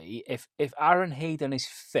ultimately, if Aaron Hayden is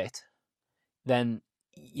fit, then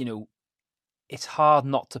it's hard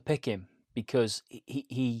not to pick him because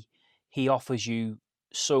he offers you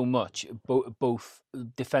so much, both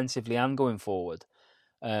defensively and going forward.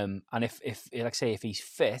 And if like I say, if he's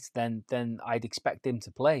fit, then I'd expect him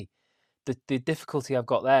to play. The difficulty I've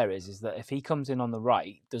got there is that if he comes in on the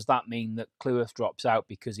right, does that mean that Cleworth drops out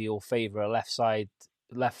because he'll favour a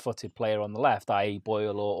left-footed player on the left, i.e.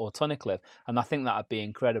 Boyle or Tunnicliffe? And I think that would be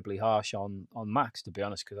incredibly harsh on Max, to be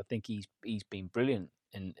honest, because I think he's been brilliant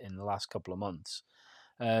in the last couple of months.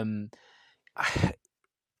 I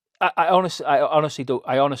honestly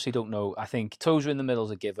don't know. I think Tozer in the middle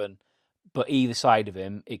is a given, but either side of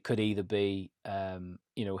him, it could either be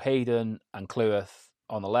Hayden and Cleworth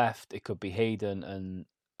on the left. It could be Hayden and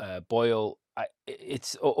Boyle.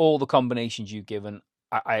 It's all the combinations you've given.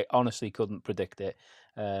 I honestly couldn't predict it.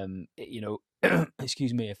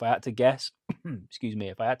 Excuse me, if I had to guess,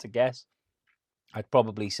 I'd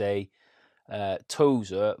probably say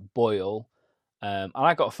Tozer, Boyle, and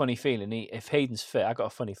I got a funny feeling if Hayden's fit, I got a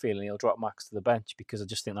funny feeling he'll drop Max to the bench because I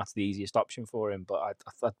just think that's the easiest option for him. But I'd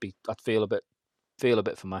feel a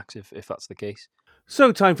bit for Max if that's the case.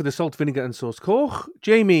 So, time for the salt, vinegar and sauce Koch.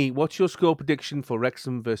 Jamie, what's your score prediction for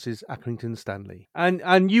Wrexham versus Accrington Stanley?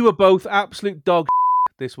 And you were both absolute dog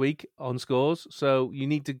this week on scores, so you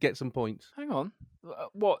need to get some points. Hang on,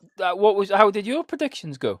 how did your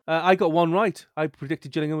predictions go? I got one right. I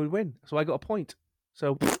predicted Gillingham would win, so I got a point.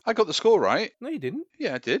 So I got the score right. No, you didn't.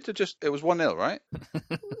 Yeah, I did. It was 1-0, right?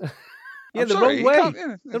 Yeah, wrong way.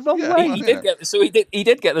 The wrong way. He did get. So he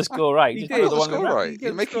did get the score right. He got the score right.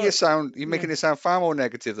 You're making it sound far more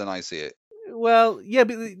negative than I see it. Well, yeah,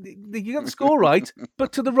 but you got the score right,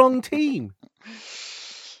 but to the wrong team.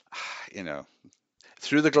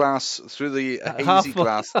 Through the glass, through the hazy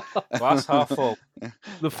glass. Glass half full.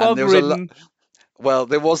 The fog-ridden. Well,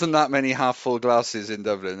 there wasn't that many half-full glasses in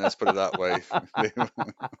Dublin. Let's put it that way.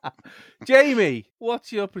 Jamie,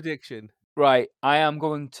 what's your prediction? Right, I am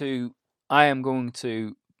going to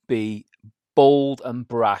be bold and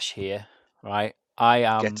brash here. Right, I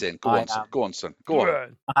am. Get in. Go on, son. Go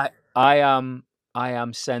on. I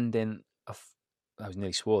am sending. I was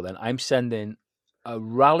nearly swore then. I'm sending a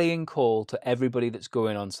rallying call to everybody that's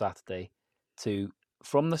going on Saturday to,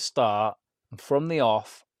 from the start and from the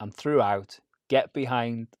off and throughout, get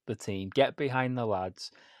behind the team, get behind the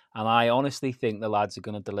lads, And I honestly think the lads are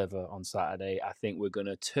going to deliver on Saturday. I think we're going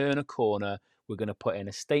to turn a corner. We're going to put in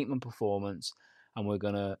a statement performance,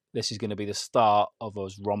 and this is going to be the start of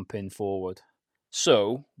us romping forward.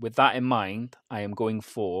 So, with that in mind, I am going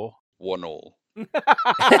for 1-1.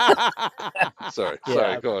 Sorry,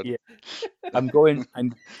 yeah, go on. yeah. I'm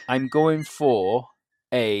going for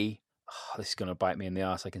a. Oh, this is going to bite me in the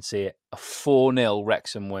arse. I can see it. A 4-0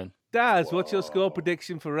 Wrexham win. Daz, what's your score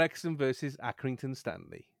prediction for Wrexham versus Accrington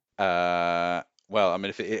Stanley? Well, I mean,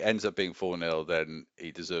 if it ends up being 4-0, then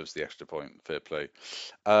he deserves the extra point. Fair play.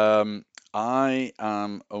 I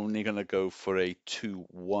am only going to go for a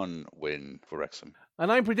 2-1 win for Wrexham.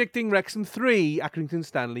 And I'm predicting Wrexham 3, Accrington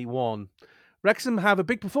Stanley 1. Wrexham have a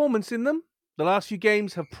big performance in them. The last few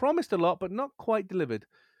games have promised a lot, but not quite delivered.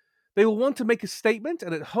 They will want to make a statement,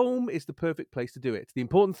 and at home is the perfect place to do it. The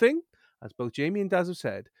important thing, as both Jamie and Daz have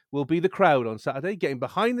said, will be the crowd on Saturday, getting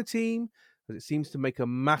behind the team, as it seems to make a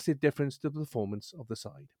massive difference to the performance of the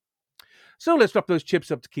side. So let's wrap those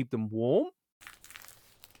chips up to keep them warm.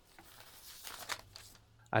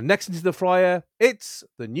 And next into the fryer, it's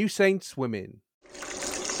the New Saints women.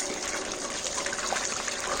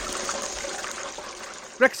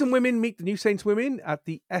 Wrexham women meet the New Saints women at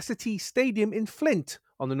the Essity Stadium in Flint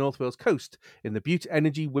on the North Wales coast in the Bute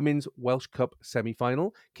Energy Women's Welsh Cup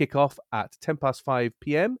semi-final, kick-off at 5:10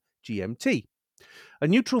 p.m. GMT. A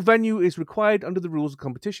neutral venue is required under the rules of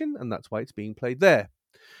competition, and that's why it's being played there.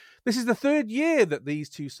 This is the third year that these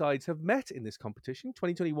two sides have met in this competition.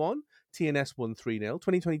 2021, TNS won 3-0.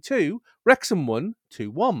 2022, Wrexham won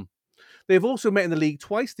 2-1. They have also met in the league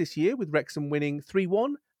twice this year, with Wrexham winning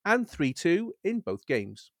 3-1 and 3-2 in both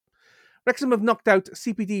games. Wrexham have knocked out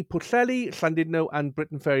CPD Pwllheli, Llandudno and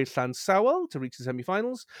Britain Ferry Llanssawel to reach the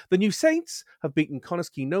semi-finals. The New Saints have beaten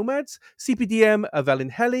Conisky Nomads, CPDM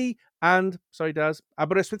Felinheli and, sorry Daz,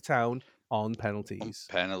 Aberystwyth Town on penalties.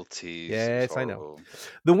 Yes, I know.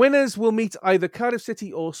 The winners will meet either Cardiff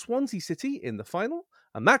City or Swansea City in the final,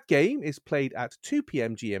 and that game is played at 2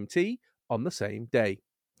 p.m. GMT on the same day.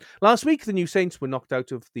 Last week, the New Saints were knocked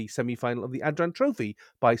out of the semi-final of the Adran Trophy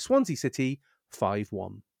by Swansea City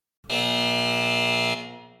 5-1.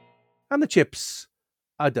 And the chips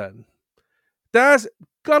are done. Daz,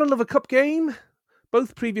 gotta love a cup game.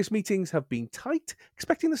 Both previous meetings have been tight.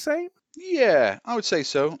 Expecting the same? Yeah, I would say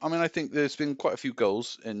so. I mean, I think there's been quite a few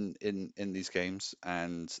goals in these games,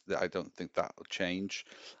 and I don't think that will change.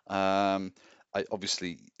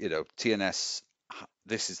 Obviously, TNS,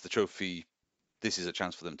 this is the trophy. This is a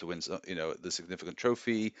chance for them to win, the significant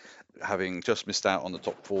trophy, having just missed out on the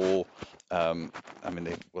top four. I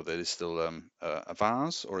mean, there is still a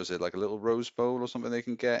vase, or is it like a little rose bowl or something they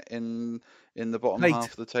can get in the bottom half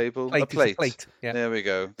of the table? A plate. Yeah. There we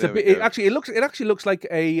go. It actually looks like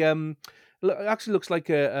a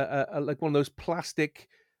like one of those plastic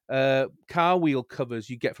car wheel covers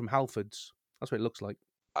you get from Halfords. That's what it looks like.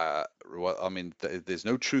 Well, I mean, there's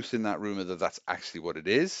no truth in that rumor that that's actually what it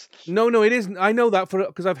is. No, it isn't. I know that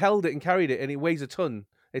because I've held it and carried it, and it weighs a ton.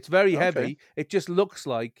 It's very heavy. It just looks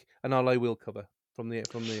like an alloy wheel cover from the.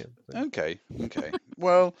 Okay.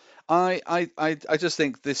 Well, I just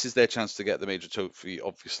think this is their chance to get the major trophy,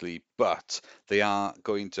 obviously, but they are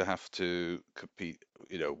going to have to compete,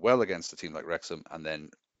 well against a team like Wrexham, and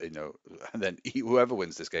then. And then whoever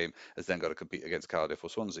wins this game has then got to compete against Cardiff or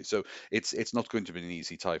Swansea. So it's not going to be an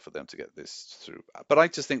easy tie for them to get this through. But I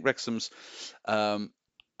just think Wrexham's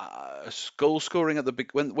goal scoring at the big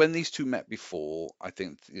when these two met before, I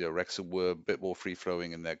think Wrexham were a bit more free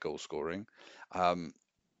flowing in their goal scoring.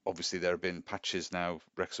 Obviously there have been patches now.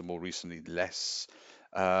 Wrexham more recently less,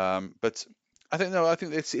 but. I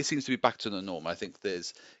think it seems to be back to the norm. I think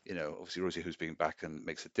there's, obviously Rosie who's being back and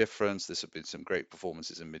makes a difference. There's been some great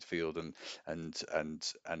performances in midfield and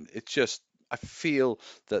it's just I feel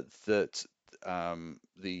that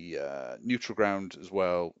the neutral ground as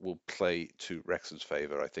well will play to Wrexham's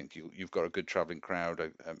favour. I think you've got a good travelling crowd,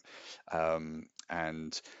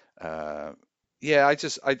 yeah, I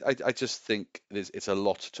just think it's a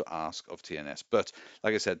lot to ask of TNS, but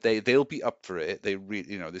like I said, they'll be up for it. They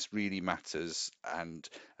really, this really matters, and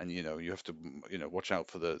you have to watch out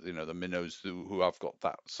for the the minnows who have got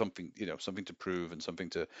that something to prove and something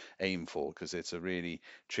to aim for, because it's a really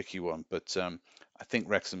tricky one. But I think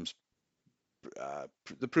Wrexham's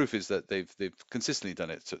the proof is that they've consistently done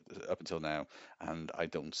it up until now, and I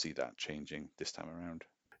don't see that changing this time around.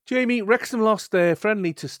 Jamie, Wrexham lost their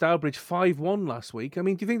friendly to Stourbridge 5-1 last week. I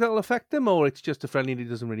mean, do you think that'll affect them, or it's just a friendly and it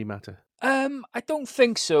doesn't really matter? I don't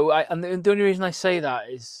think so. And the only reason I say that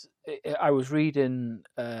is I was reading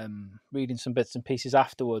some bits and pieces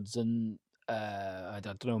afterwards, and I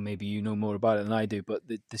don't know, maybe you know more about it than I do, but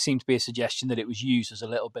there seemed to be a suggestion that it was used as a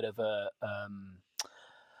little bit of a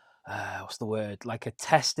what's the word? Like a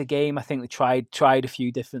tester game. I think they tried a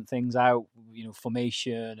few different things out,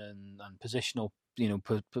 formation and positional,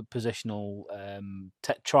 positional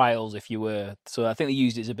trials, if you were. So I think they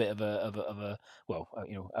used it as a bit of a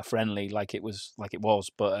a friendly, like it was.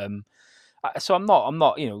 But so I'm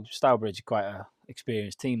not. Stourbridge are quite a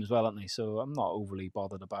experienced team as well, aren't they? So I'm not overly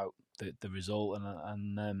bothered about the result,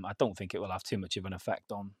 and I don't think it will have too much of an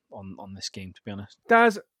effect on this game, to be honest.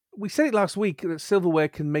 Daz, we said it last week that silverware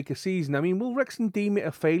can make a season. I mean, will Wrexham deem it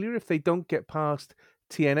a failure if they don't get past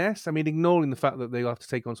TNS? I mean, ignoring the fact that they'll have to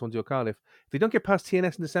take on Swansea or Cardiff. If they don't get past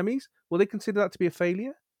TNS in the semis, will they consider that to be a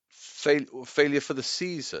failure? Failure for the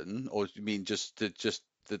season, or you mean just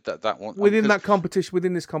that one within that competition,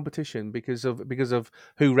 within this competition, because of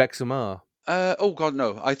who Wrexham are? Oh God,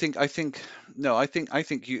 no. I think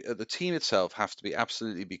the team itself have to be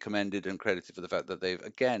commended and credited for the fact that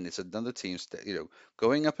it's another team,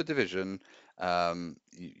 going up a division.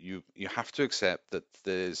 You have to accept that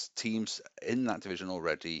there's teams in that division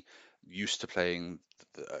already used to playing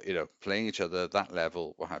each other that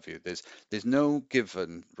level, what have you. There's no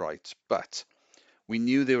given right, but we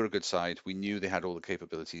knew they were a good side. We knew they had all the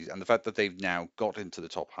capabilities, and the fact that they've now got into the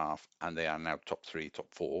top half and they are now top 3, top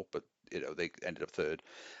 4, but they ended up third.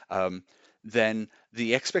 Then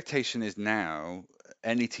the expectation is now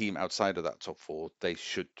any team outside of that top 4 they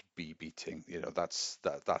should be beating. That's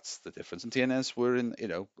the difference. And TNS were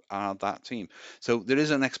are that team. So there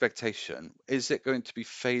is an expectation. Is it going to be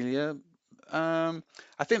failure? I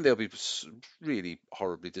think they'll be really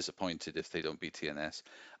horribly disappointed if they don't beat TNS.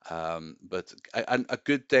 But a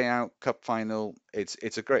good day out cup final,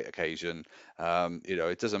 it's a great occasion.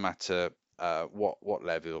 It doesn't matter what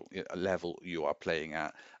level you are playing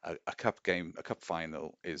at. A cup game, a cup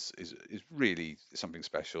final is really something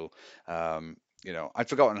special. I'd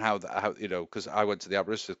forgotten how because I went to the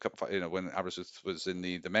Aberystwyth Cup, when Aberystwyth was in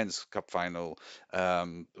the men's cup final,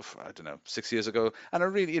 I don't know, 6 years ago, and I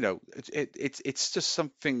really, it's just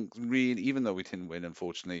something really, even though we didn't win,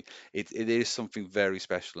 unfortunately, it is something very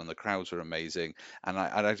special, and the crowds were amazing, and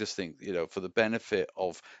I just think, for the benefit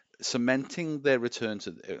of cementing their return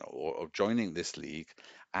to or joining this league,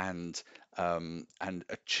 and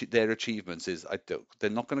their achievements is they're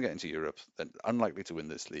not going to get into Europe. They're unlikely to win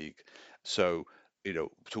this league. So,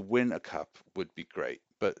 to win a cup would be great,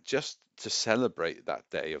 but just to celebrate that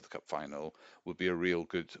day of the cup final would be a real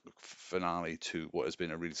good finale to what has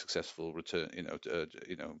been a really successful return,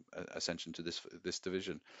 ascension to this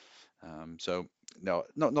division. So no,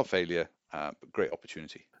 not failure, but great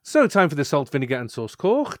opportunity. So time for the salt, vinegar and sauce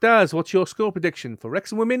Cork. Daz, what's your score prediction for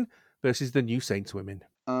Wrexham women versus the New Saints women?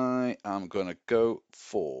 I am going to go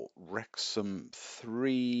for Wrexham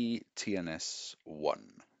 3, TNS 1.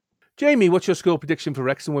 Jamie, what's your score prediction for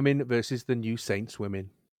Wrexham women versus the New Saints women?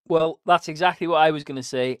 Well, that's exactly what I was going to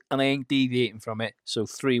say, and I ain't deviating from it. So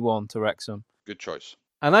 3-1 to Wrexham. Good choice.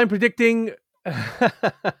 And I'm predicting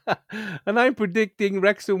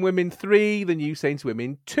Wrexham women 3, the New Saints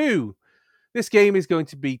women 2. This game is going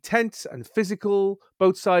to be tense and physical.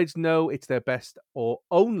 Both sides know it's their best or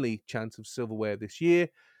only chance of silverware this year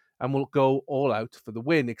and will go all out for the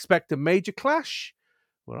win. Expect a major clash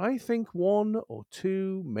where I think 1 or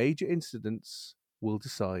 2 major incidents will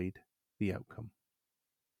decide the outcome.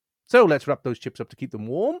 So let's wrap those chips up to keep them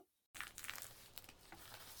warm.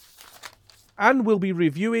 And we'll be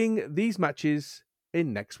reviewing these matches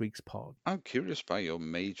in next week's pod. I'm curious by your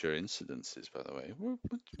major incidences, by the way. What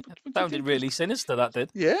sounded really sinister, that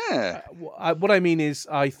did. Yeah. What I mean is,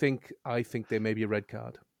 I think there may be a red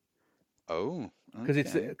card. Oh,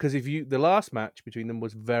 because the last match between them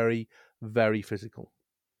was very, very physical,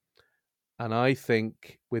 and I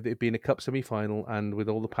think with it being a cup semi-final and with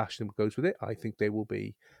all the passion that goes with it, I think there will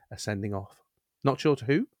be a sending off. Not sure to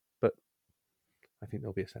who, but I think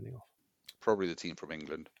there'll be a sending off. Probably the team from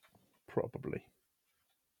England. Probably.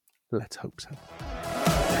 Let's hope so.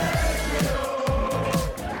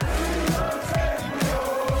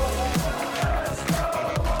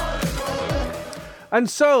 And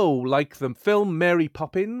so, like the film Mary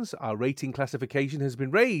Poppins, our rating classification has been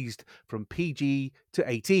raised from PG to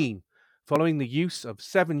 18, following the use of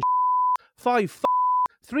 7 5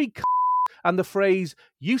 3 and the phrase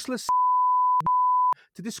useless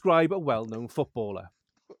to describe a well-known footballer.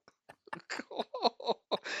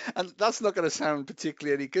 And that's not going to sound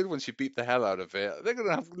particularly any good once you beat the hell out of it. They're going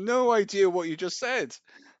to have no idea what you just said.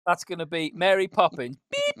 That's going to be Mary Poppins.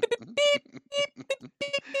 Beep, beep, beep, beep,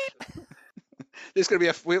 beep. There's going to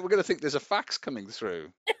be we're going to think there's a fax coming through.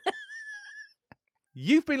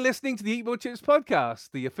 You've been listening to the Eat More Chips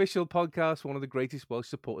podcast, the official podcast for one of the greatest Welsh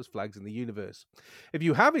supporters flags in the universe. If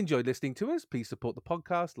you have enjoyed listening to us, please support the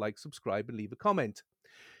podcast, like, subscribe, and leave a comment.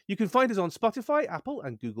 You can find us on Spotify, Apple,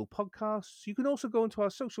 and Google Podcasts. You can also go into our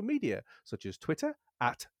social media, such as Twitter,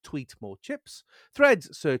 @TweetMoreChips,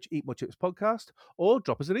 Threads, search Eat More Chips Podcast, or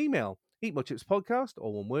drop us an email, eatmorechipspodcast,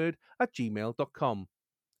 all one word, @gmail.com.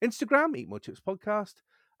 Instagram, Eat More Chips Podcast,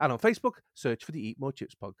 and on Facebook, search for the Eat More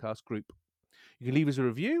Chips Podcast group. You can leave us a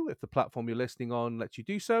review if the platform you're listening on lets you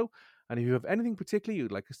do so, and if you have anything particular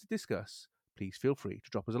you'd like us to discuss, please feel free to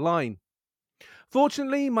drop us a line.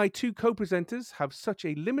 Fortunately, my two co-presenters have such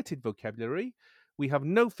a limited vocabulary, we have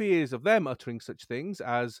no fears of them uttering such things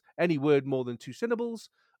as any word more than 2 syllables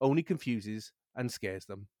only confuses and scares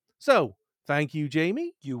them. So, thank you,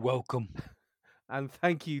 Jamie. You're welcome. And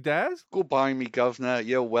thank you, Daz. Goodbye, me governor.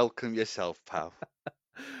 You're welcome yourself, pal.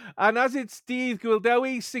 And as it's Dydd, Gwyl,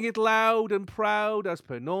 Dewi, sing it loud and proud as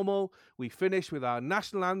per normal. We finish with our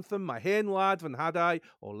national anthem, My Hen Wlad Fy Nhadau,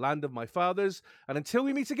 or Land of My Fathers. And until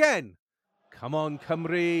we meet again, come on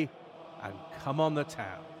Cymru and come on the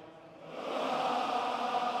town.